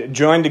had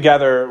joined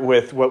together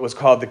with what was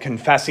called the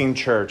Confessing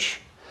Church.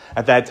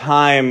 At that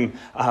time,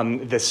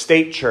 the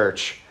state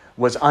church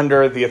was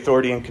under the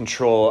authority and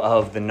control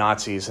of the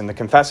Nazis. And the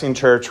Confessing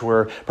Church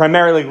were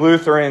primarily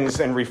Lutherans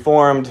and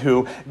Reformed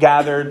who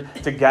gathered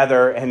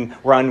together and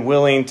were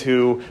unwilling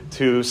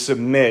to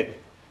submit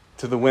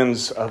to the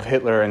whims of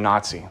Hitler and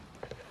Nazi.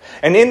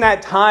 And in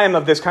that time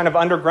of this kind of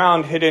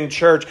underground hidden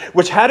church,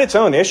 which had its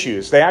own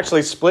issues, they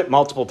actually split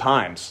multiple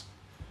times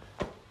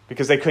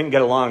because they couldn't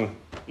get along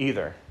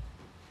either.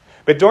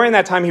 But during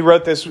that time, he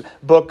wrote this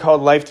book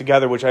called Life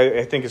Together, which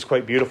I think is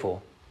quite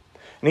beautiful.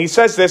 And he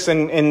says this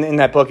in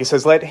that book. He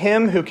says, "Let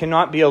him who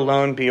cannot be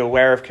alone be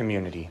aware of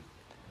community.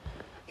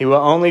 He will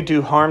only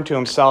do harm to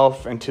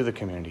himself and to the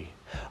community.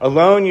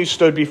 Alone you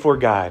stood before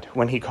God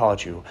when he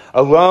called you.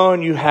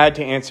 Alone you had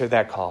to answer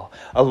that call.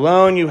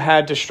 Alone you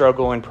had to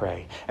struggle and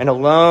pray. And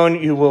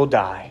alone you will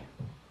die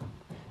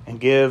and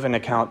give an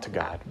account to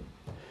God.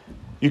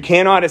 You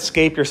cannot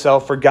escape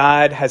yourself, for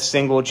God has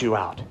singled you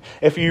out.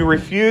 If you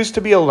refuse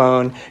to be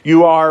alone,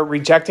 you are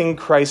rejecting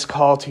Christ's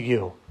call to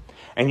you,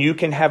 and you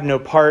can have no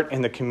part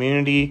in the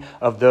community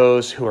of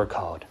those who are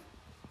called.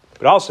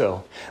 But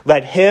also,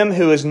 let him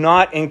who is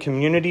not in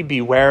community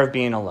beware of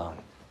being alone.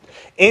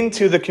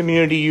 Into the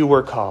community you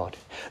were called.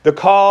 The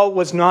call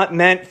was not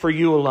meant for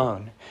you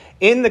alone.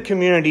 In the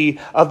community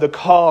of the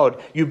called,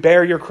 you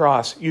bear your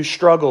cross, you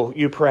struggle,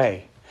 you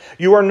pray.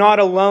 You are not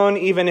alone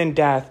even in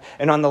death,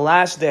 and on the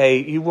last day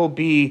you will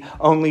be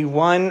only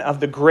one of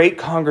the great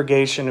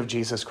congregation of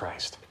Jesus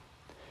Christ.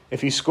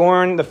 If you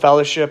scorn the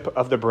fellowship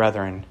of the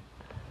brethren,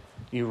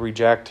 you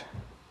reject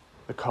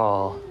the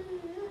call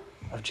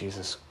of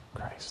Jesus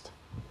Christ."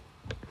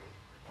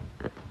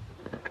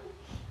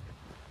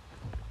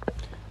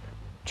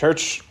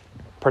 Church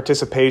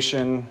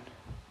participation,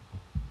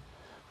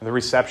 the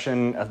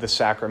reception of the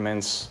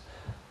sacraments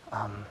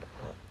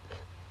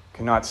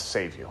cannot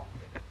save you.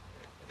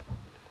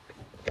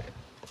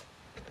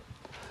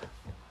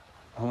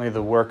 Only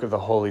the work of the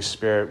Holy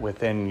Spirit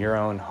within your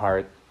own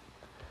heart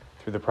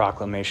through the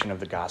proclamation of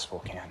the gospel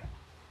can.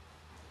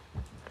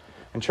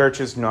 And church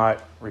is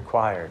not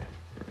required.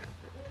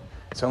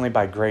 It's only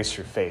by grace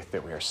through faith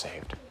that we are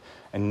saved,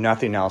 and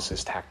nothing else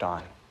is tacked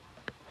on.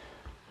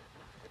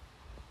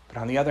 But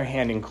on the other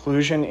hand,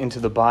 inclusion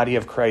into the body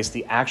of Christ,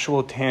 the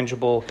actual,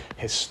 tangible,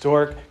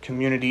 historic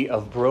community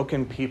of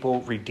broken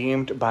people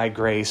redeemed by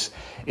grace,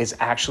 is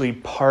actually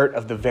part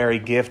of the very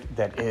gift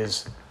that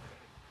is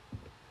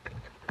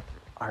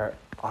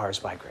ours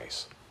by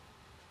grace.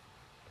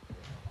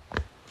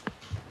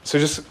 So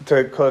just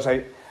to close,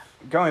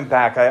 going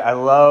back, I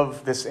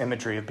love this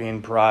imagery of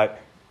being brought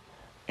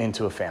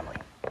into a family.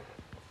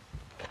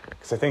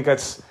 Because I think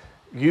that's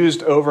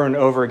used over and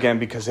over again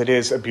because it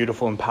is a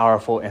beautiful and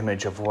powerful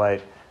image of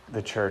what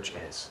the church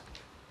is.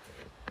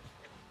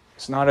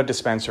 It's not a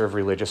dispenser of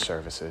religious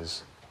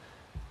services.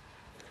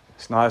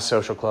 It's not a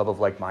social club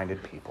of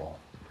like-minded people.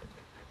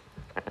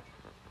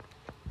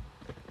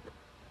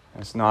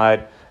 It's not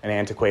an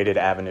antiquated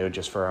avenue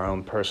just for our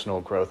own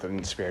personal growth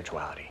and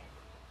spirituality.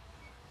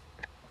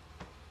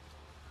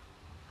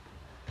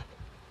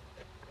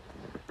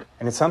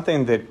 And it's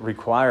something that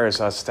requires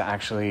us to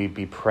actually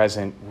be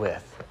present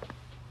with,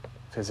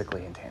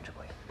 physically and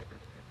tangibly.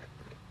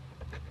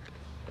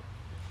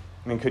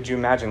 I mean, could you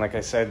imagine, like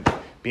I said,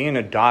 being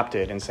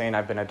adopted and saying,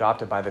 I've been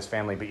adopted by this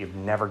family, but you've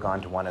never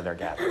gone to one of their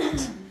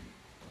gatherings?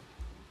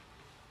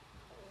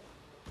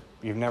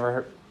 You've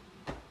never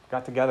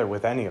got together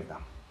with any of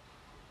them.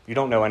 You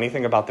don't know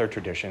anything about their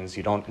traditions.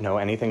 You don't know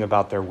anything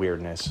about their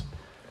weirdness.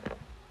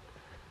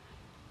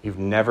 You've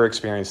never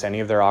experienced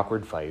any of their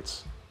awkward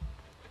fights.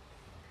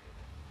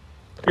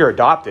 You're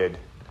adopted,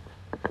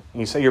 and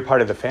you say you're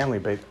part of the family,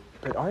 but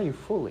are you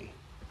fully?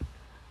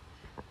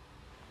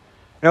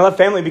 And I love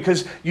family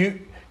because you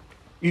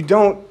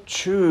don't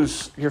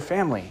choose your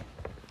family.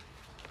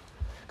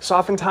 Because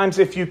oftentimes,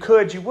 if you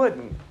could, you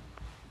wouldn't.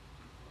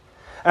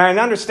 And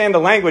I understand the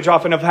language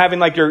often of having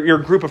like your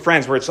group of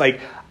friends where it's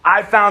like,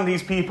 I found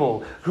these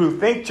people who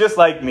think just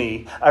like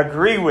me,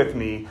 agree with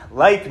me,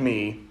 like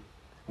me.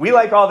 We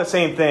like all the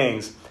same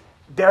things.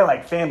 They're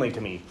like family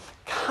to me.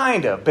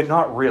 Kind of, but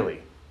not really.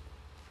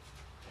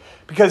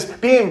 Because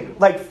being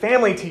like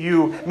family to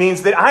you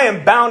means that I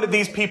am bound to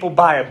these people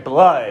by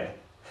blood,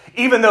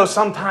 even though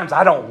sometimes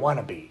I don't want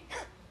to be.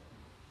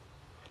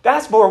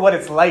 That's more what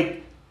it's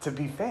like to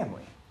be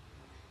family.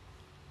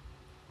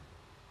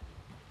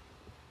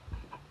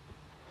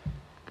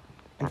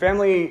 And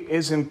family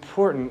is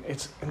important.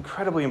 It's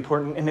incredibly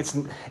important, and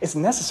it's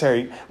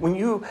necessary. When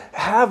you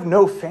have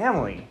no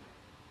family,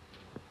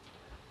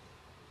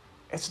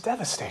 it's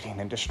devastating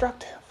and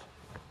destructive.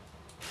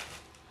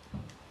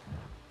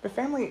 But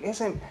family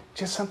isn't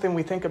just something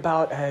we think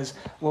about as,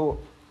 well,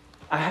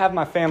 I have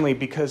my family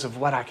because of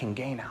what I can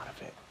gain out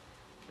of it.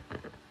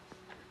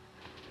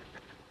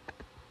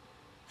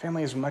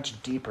 Family is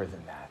much deeper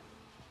than that.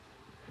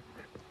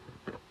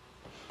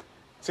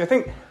 See, I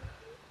think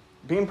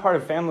being part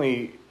of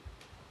family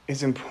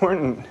is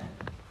important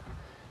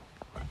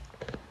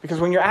because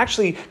when you're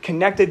actually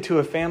connected to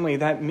a family,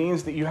 that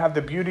means that you have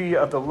the beauty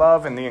of the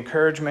love and the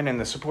encouragement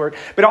and the support.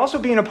 But also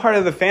being a part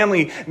of the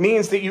family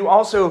means that you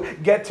also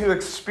get to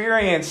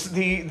experience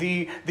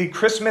the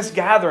Christmas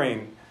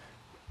gathering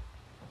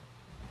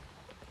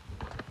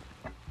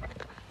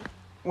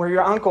where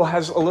your uncle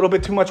has a little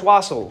bit too much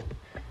wassail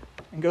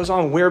and goes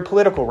on weird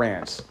political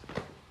rants.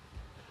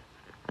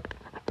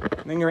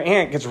 And then your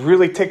aunt gets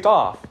really ticked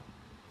off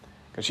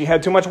because she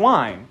had too much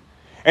wine.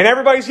 And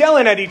everybody's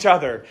yelling at each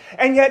other.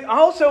 And yet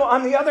also,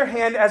 on the other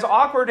hand, as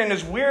awkward and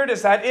as weird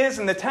as that is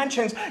and the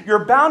tensions,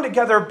 you're bound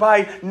together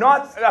by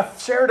not a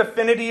shared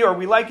affinity or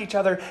we like each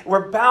other.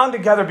 We're bound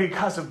together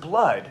because of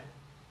blood.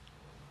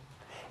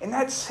 And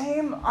that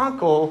same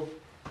uncle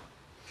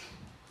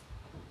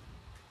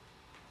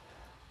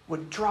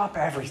would drop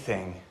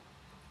everything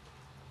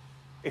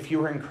if you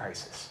were in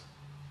crisis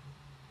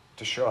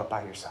to show up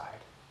by your side,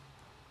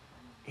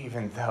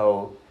 even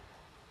though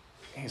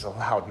he's a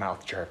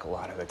loudmouth jerk a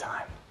lot of the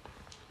time.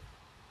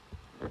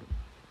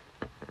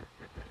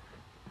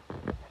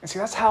 And see,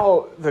 that's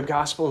how the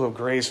gospel of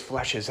grace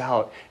fleshes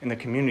out in the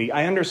community.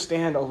 I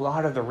understand a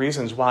lot of the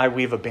reasons why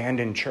we've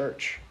abandoned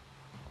church.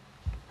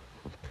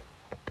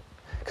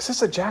 Because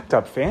it's a jacked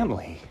up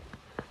family.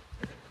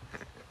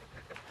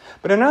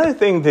 But another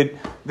thing that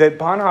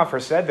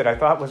Bonhoeffer said that I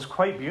thought was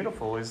quite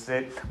beautiful is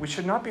that we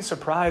should not be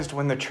surprised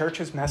when the church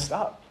is messed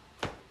up.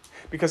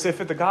 Because if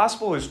the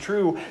gospel is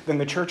true, then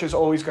the church is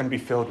always going to be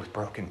filled with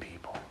broken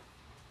people.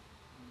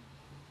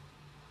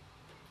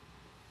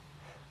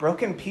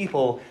 Broken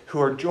people who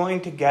are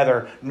joined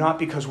together not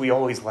because we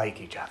always like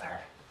each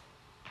other,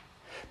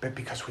 but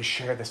because we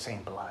share the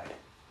same blood.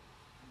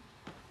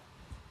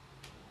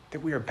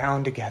 That we are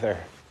bound together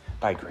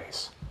by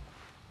grace.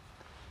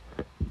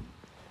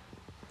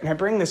 And I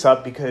bring this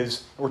up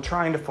because we're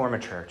trying to form a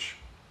church.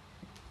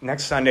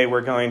 Next Sunday,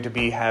 we're going to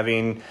be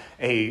having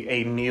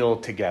a meal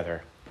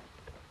together.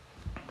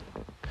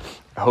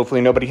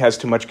 Hopefully nobody has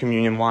too much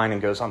communion wine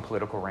and goes on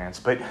political rants.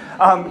 But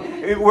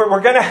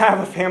we're going to have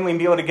a family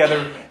meal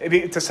together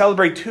to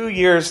celebrate 2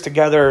 years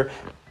together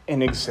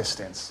in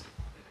existence.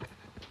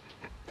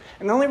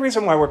 And the only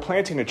reason why we're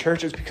planting a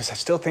church is because I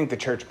still think the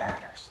church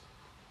matters.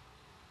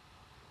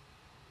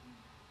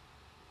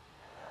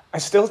 I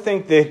still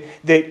think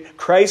that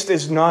Christ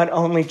is not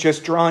only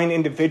just drawing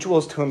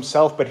individuals to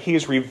himself, but he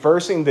is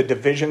reversing the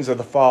divisions of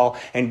the fall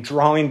and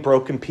drawing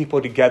broken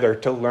people together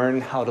to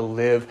learn how to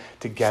live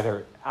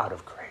together out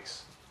of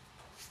grace.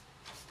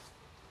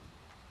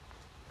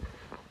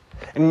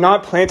 And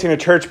not planting a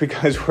church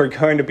because we're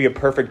going to be a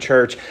perfect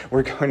church.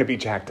 We're going to be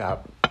jacked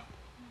up.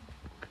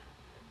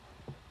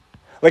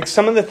 Like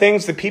some of the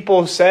things that people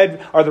have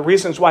said are the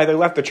reasons why they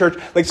left the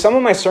church. Like some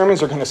of my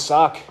sermons are going to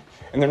suck.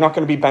 And they're not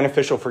going to be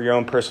beneficial for your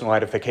own personal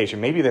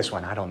edification. Maybe this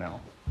one, I don't know.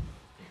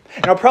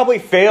 And I'll probably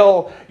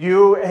fail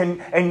you,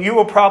 and you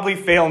will probably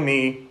fail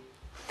me.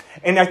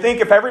 And I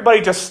think if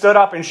everybody just stood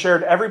up and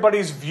shared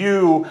everybody's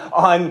view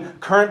on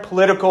current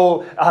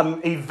political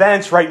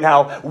events right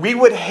now, we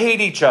would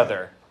hate each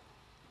other.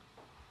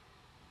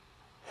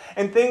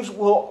 And things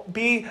will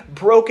be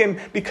broken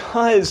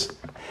because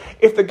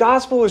if the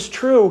gospel is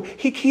true,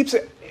 he keeps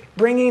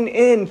bringing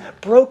in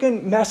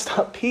broken, messed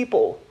up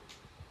people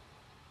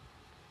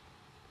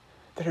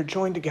that are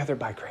joined together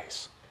by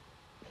grace.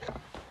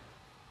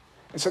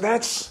 And so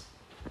that's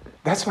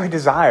my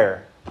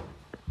desire.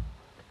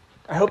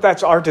 I hope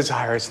that's our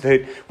desire, is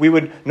that we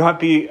would not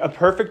be a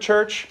perfect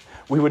church.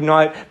 We would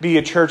not be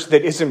a church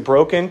that isn't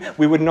broken.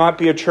 We would not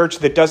be a church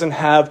that doesn't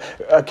have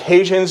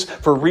occasions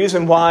for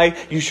reason why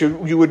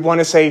you would want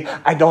to say,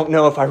 I don't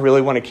know if I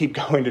really want to keep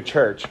going to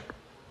church.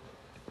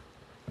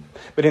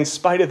 But in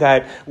spite of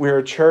that, we're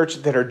a church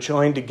that are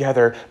joined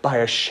together by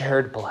a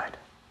shared blood.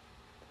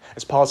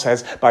 As Paul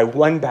says, by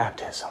one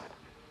baptism,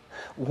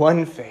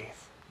 one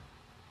faith,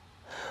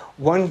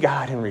 one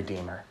God and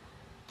Redeemer,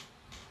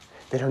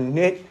 that are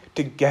knit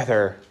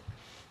together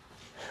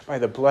by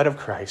the blood of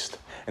Christ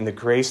and the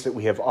grace that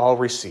we have all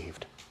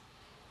received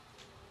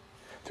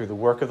through the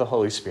work of the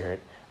Holy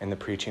Spirit and the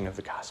preaching of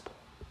the gospel.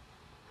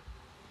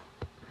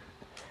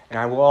 And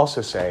I will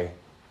also say,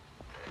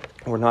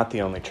 we're not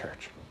the only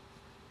church.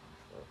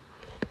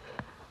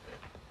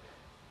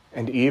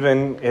 And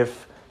even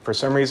if, for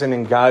some reason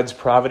in God's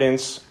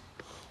providence,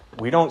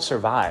 we don't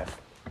survive,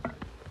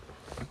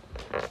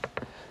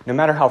 no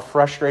matter how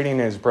frustrating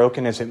and as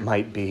broken as it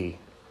might be,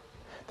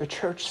 the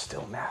church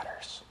still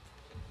matters.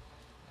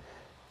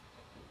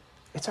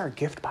 It's our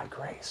gift by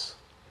grace,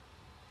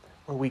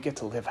 where we get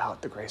to live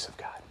out the grace of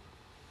God.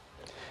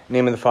 In the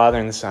name of the Father,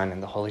 and the Son,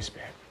 and the Holy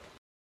Spirit.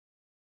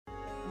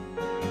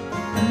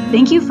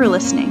 Thank you for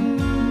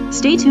listening.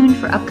 Stay tuned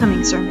for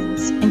upcoming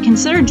sermons and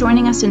consider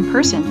joining us in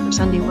person for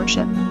Sunday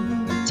worship.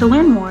 To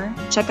learn more,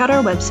 check out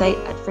our website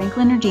at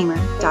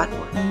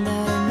franklinredeemer.org. And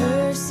thy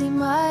mercy,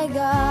 my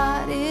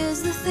God,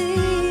 is the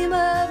theme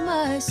of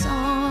my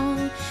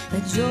song, the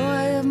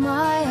joy of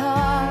my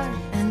heart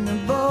and the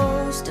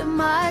boast of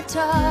my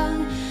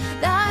tongue.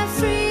 Thy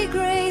free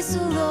grace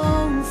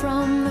alone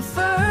from the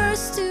first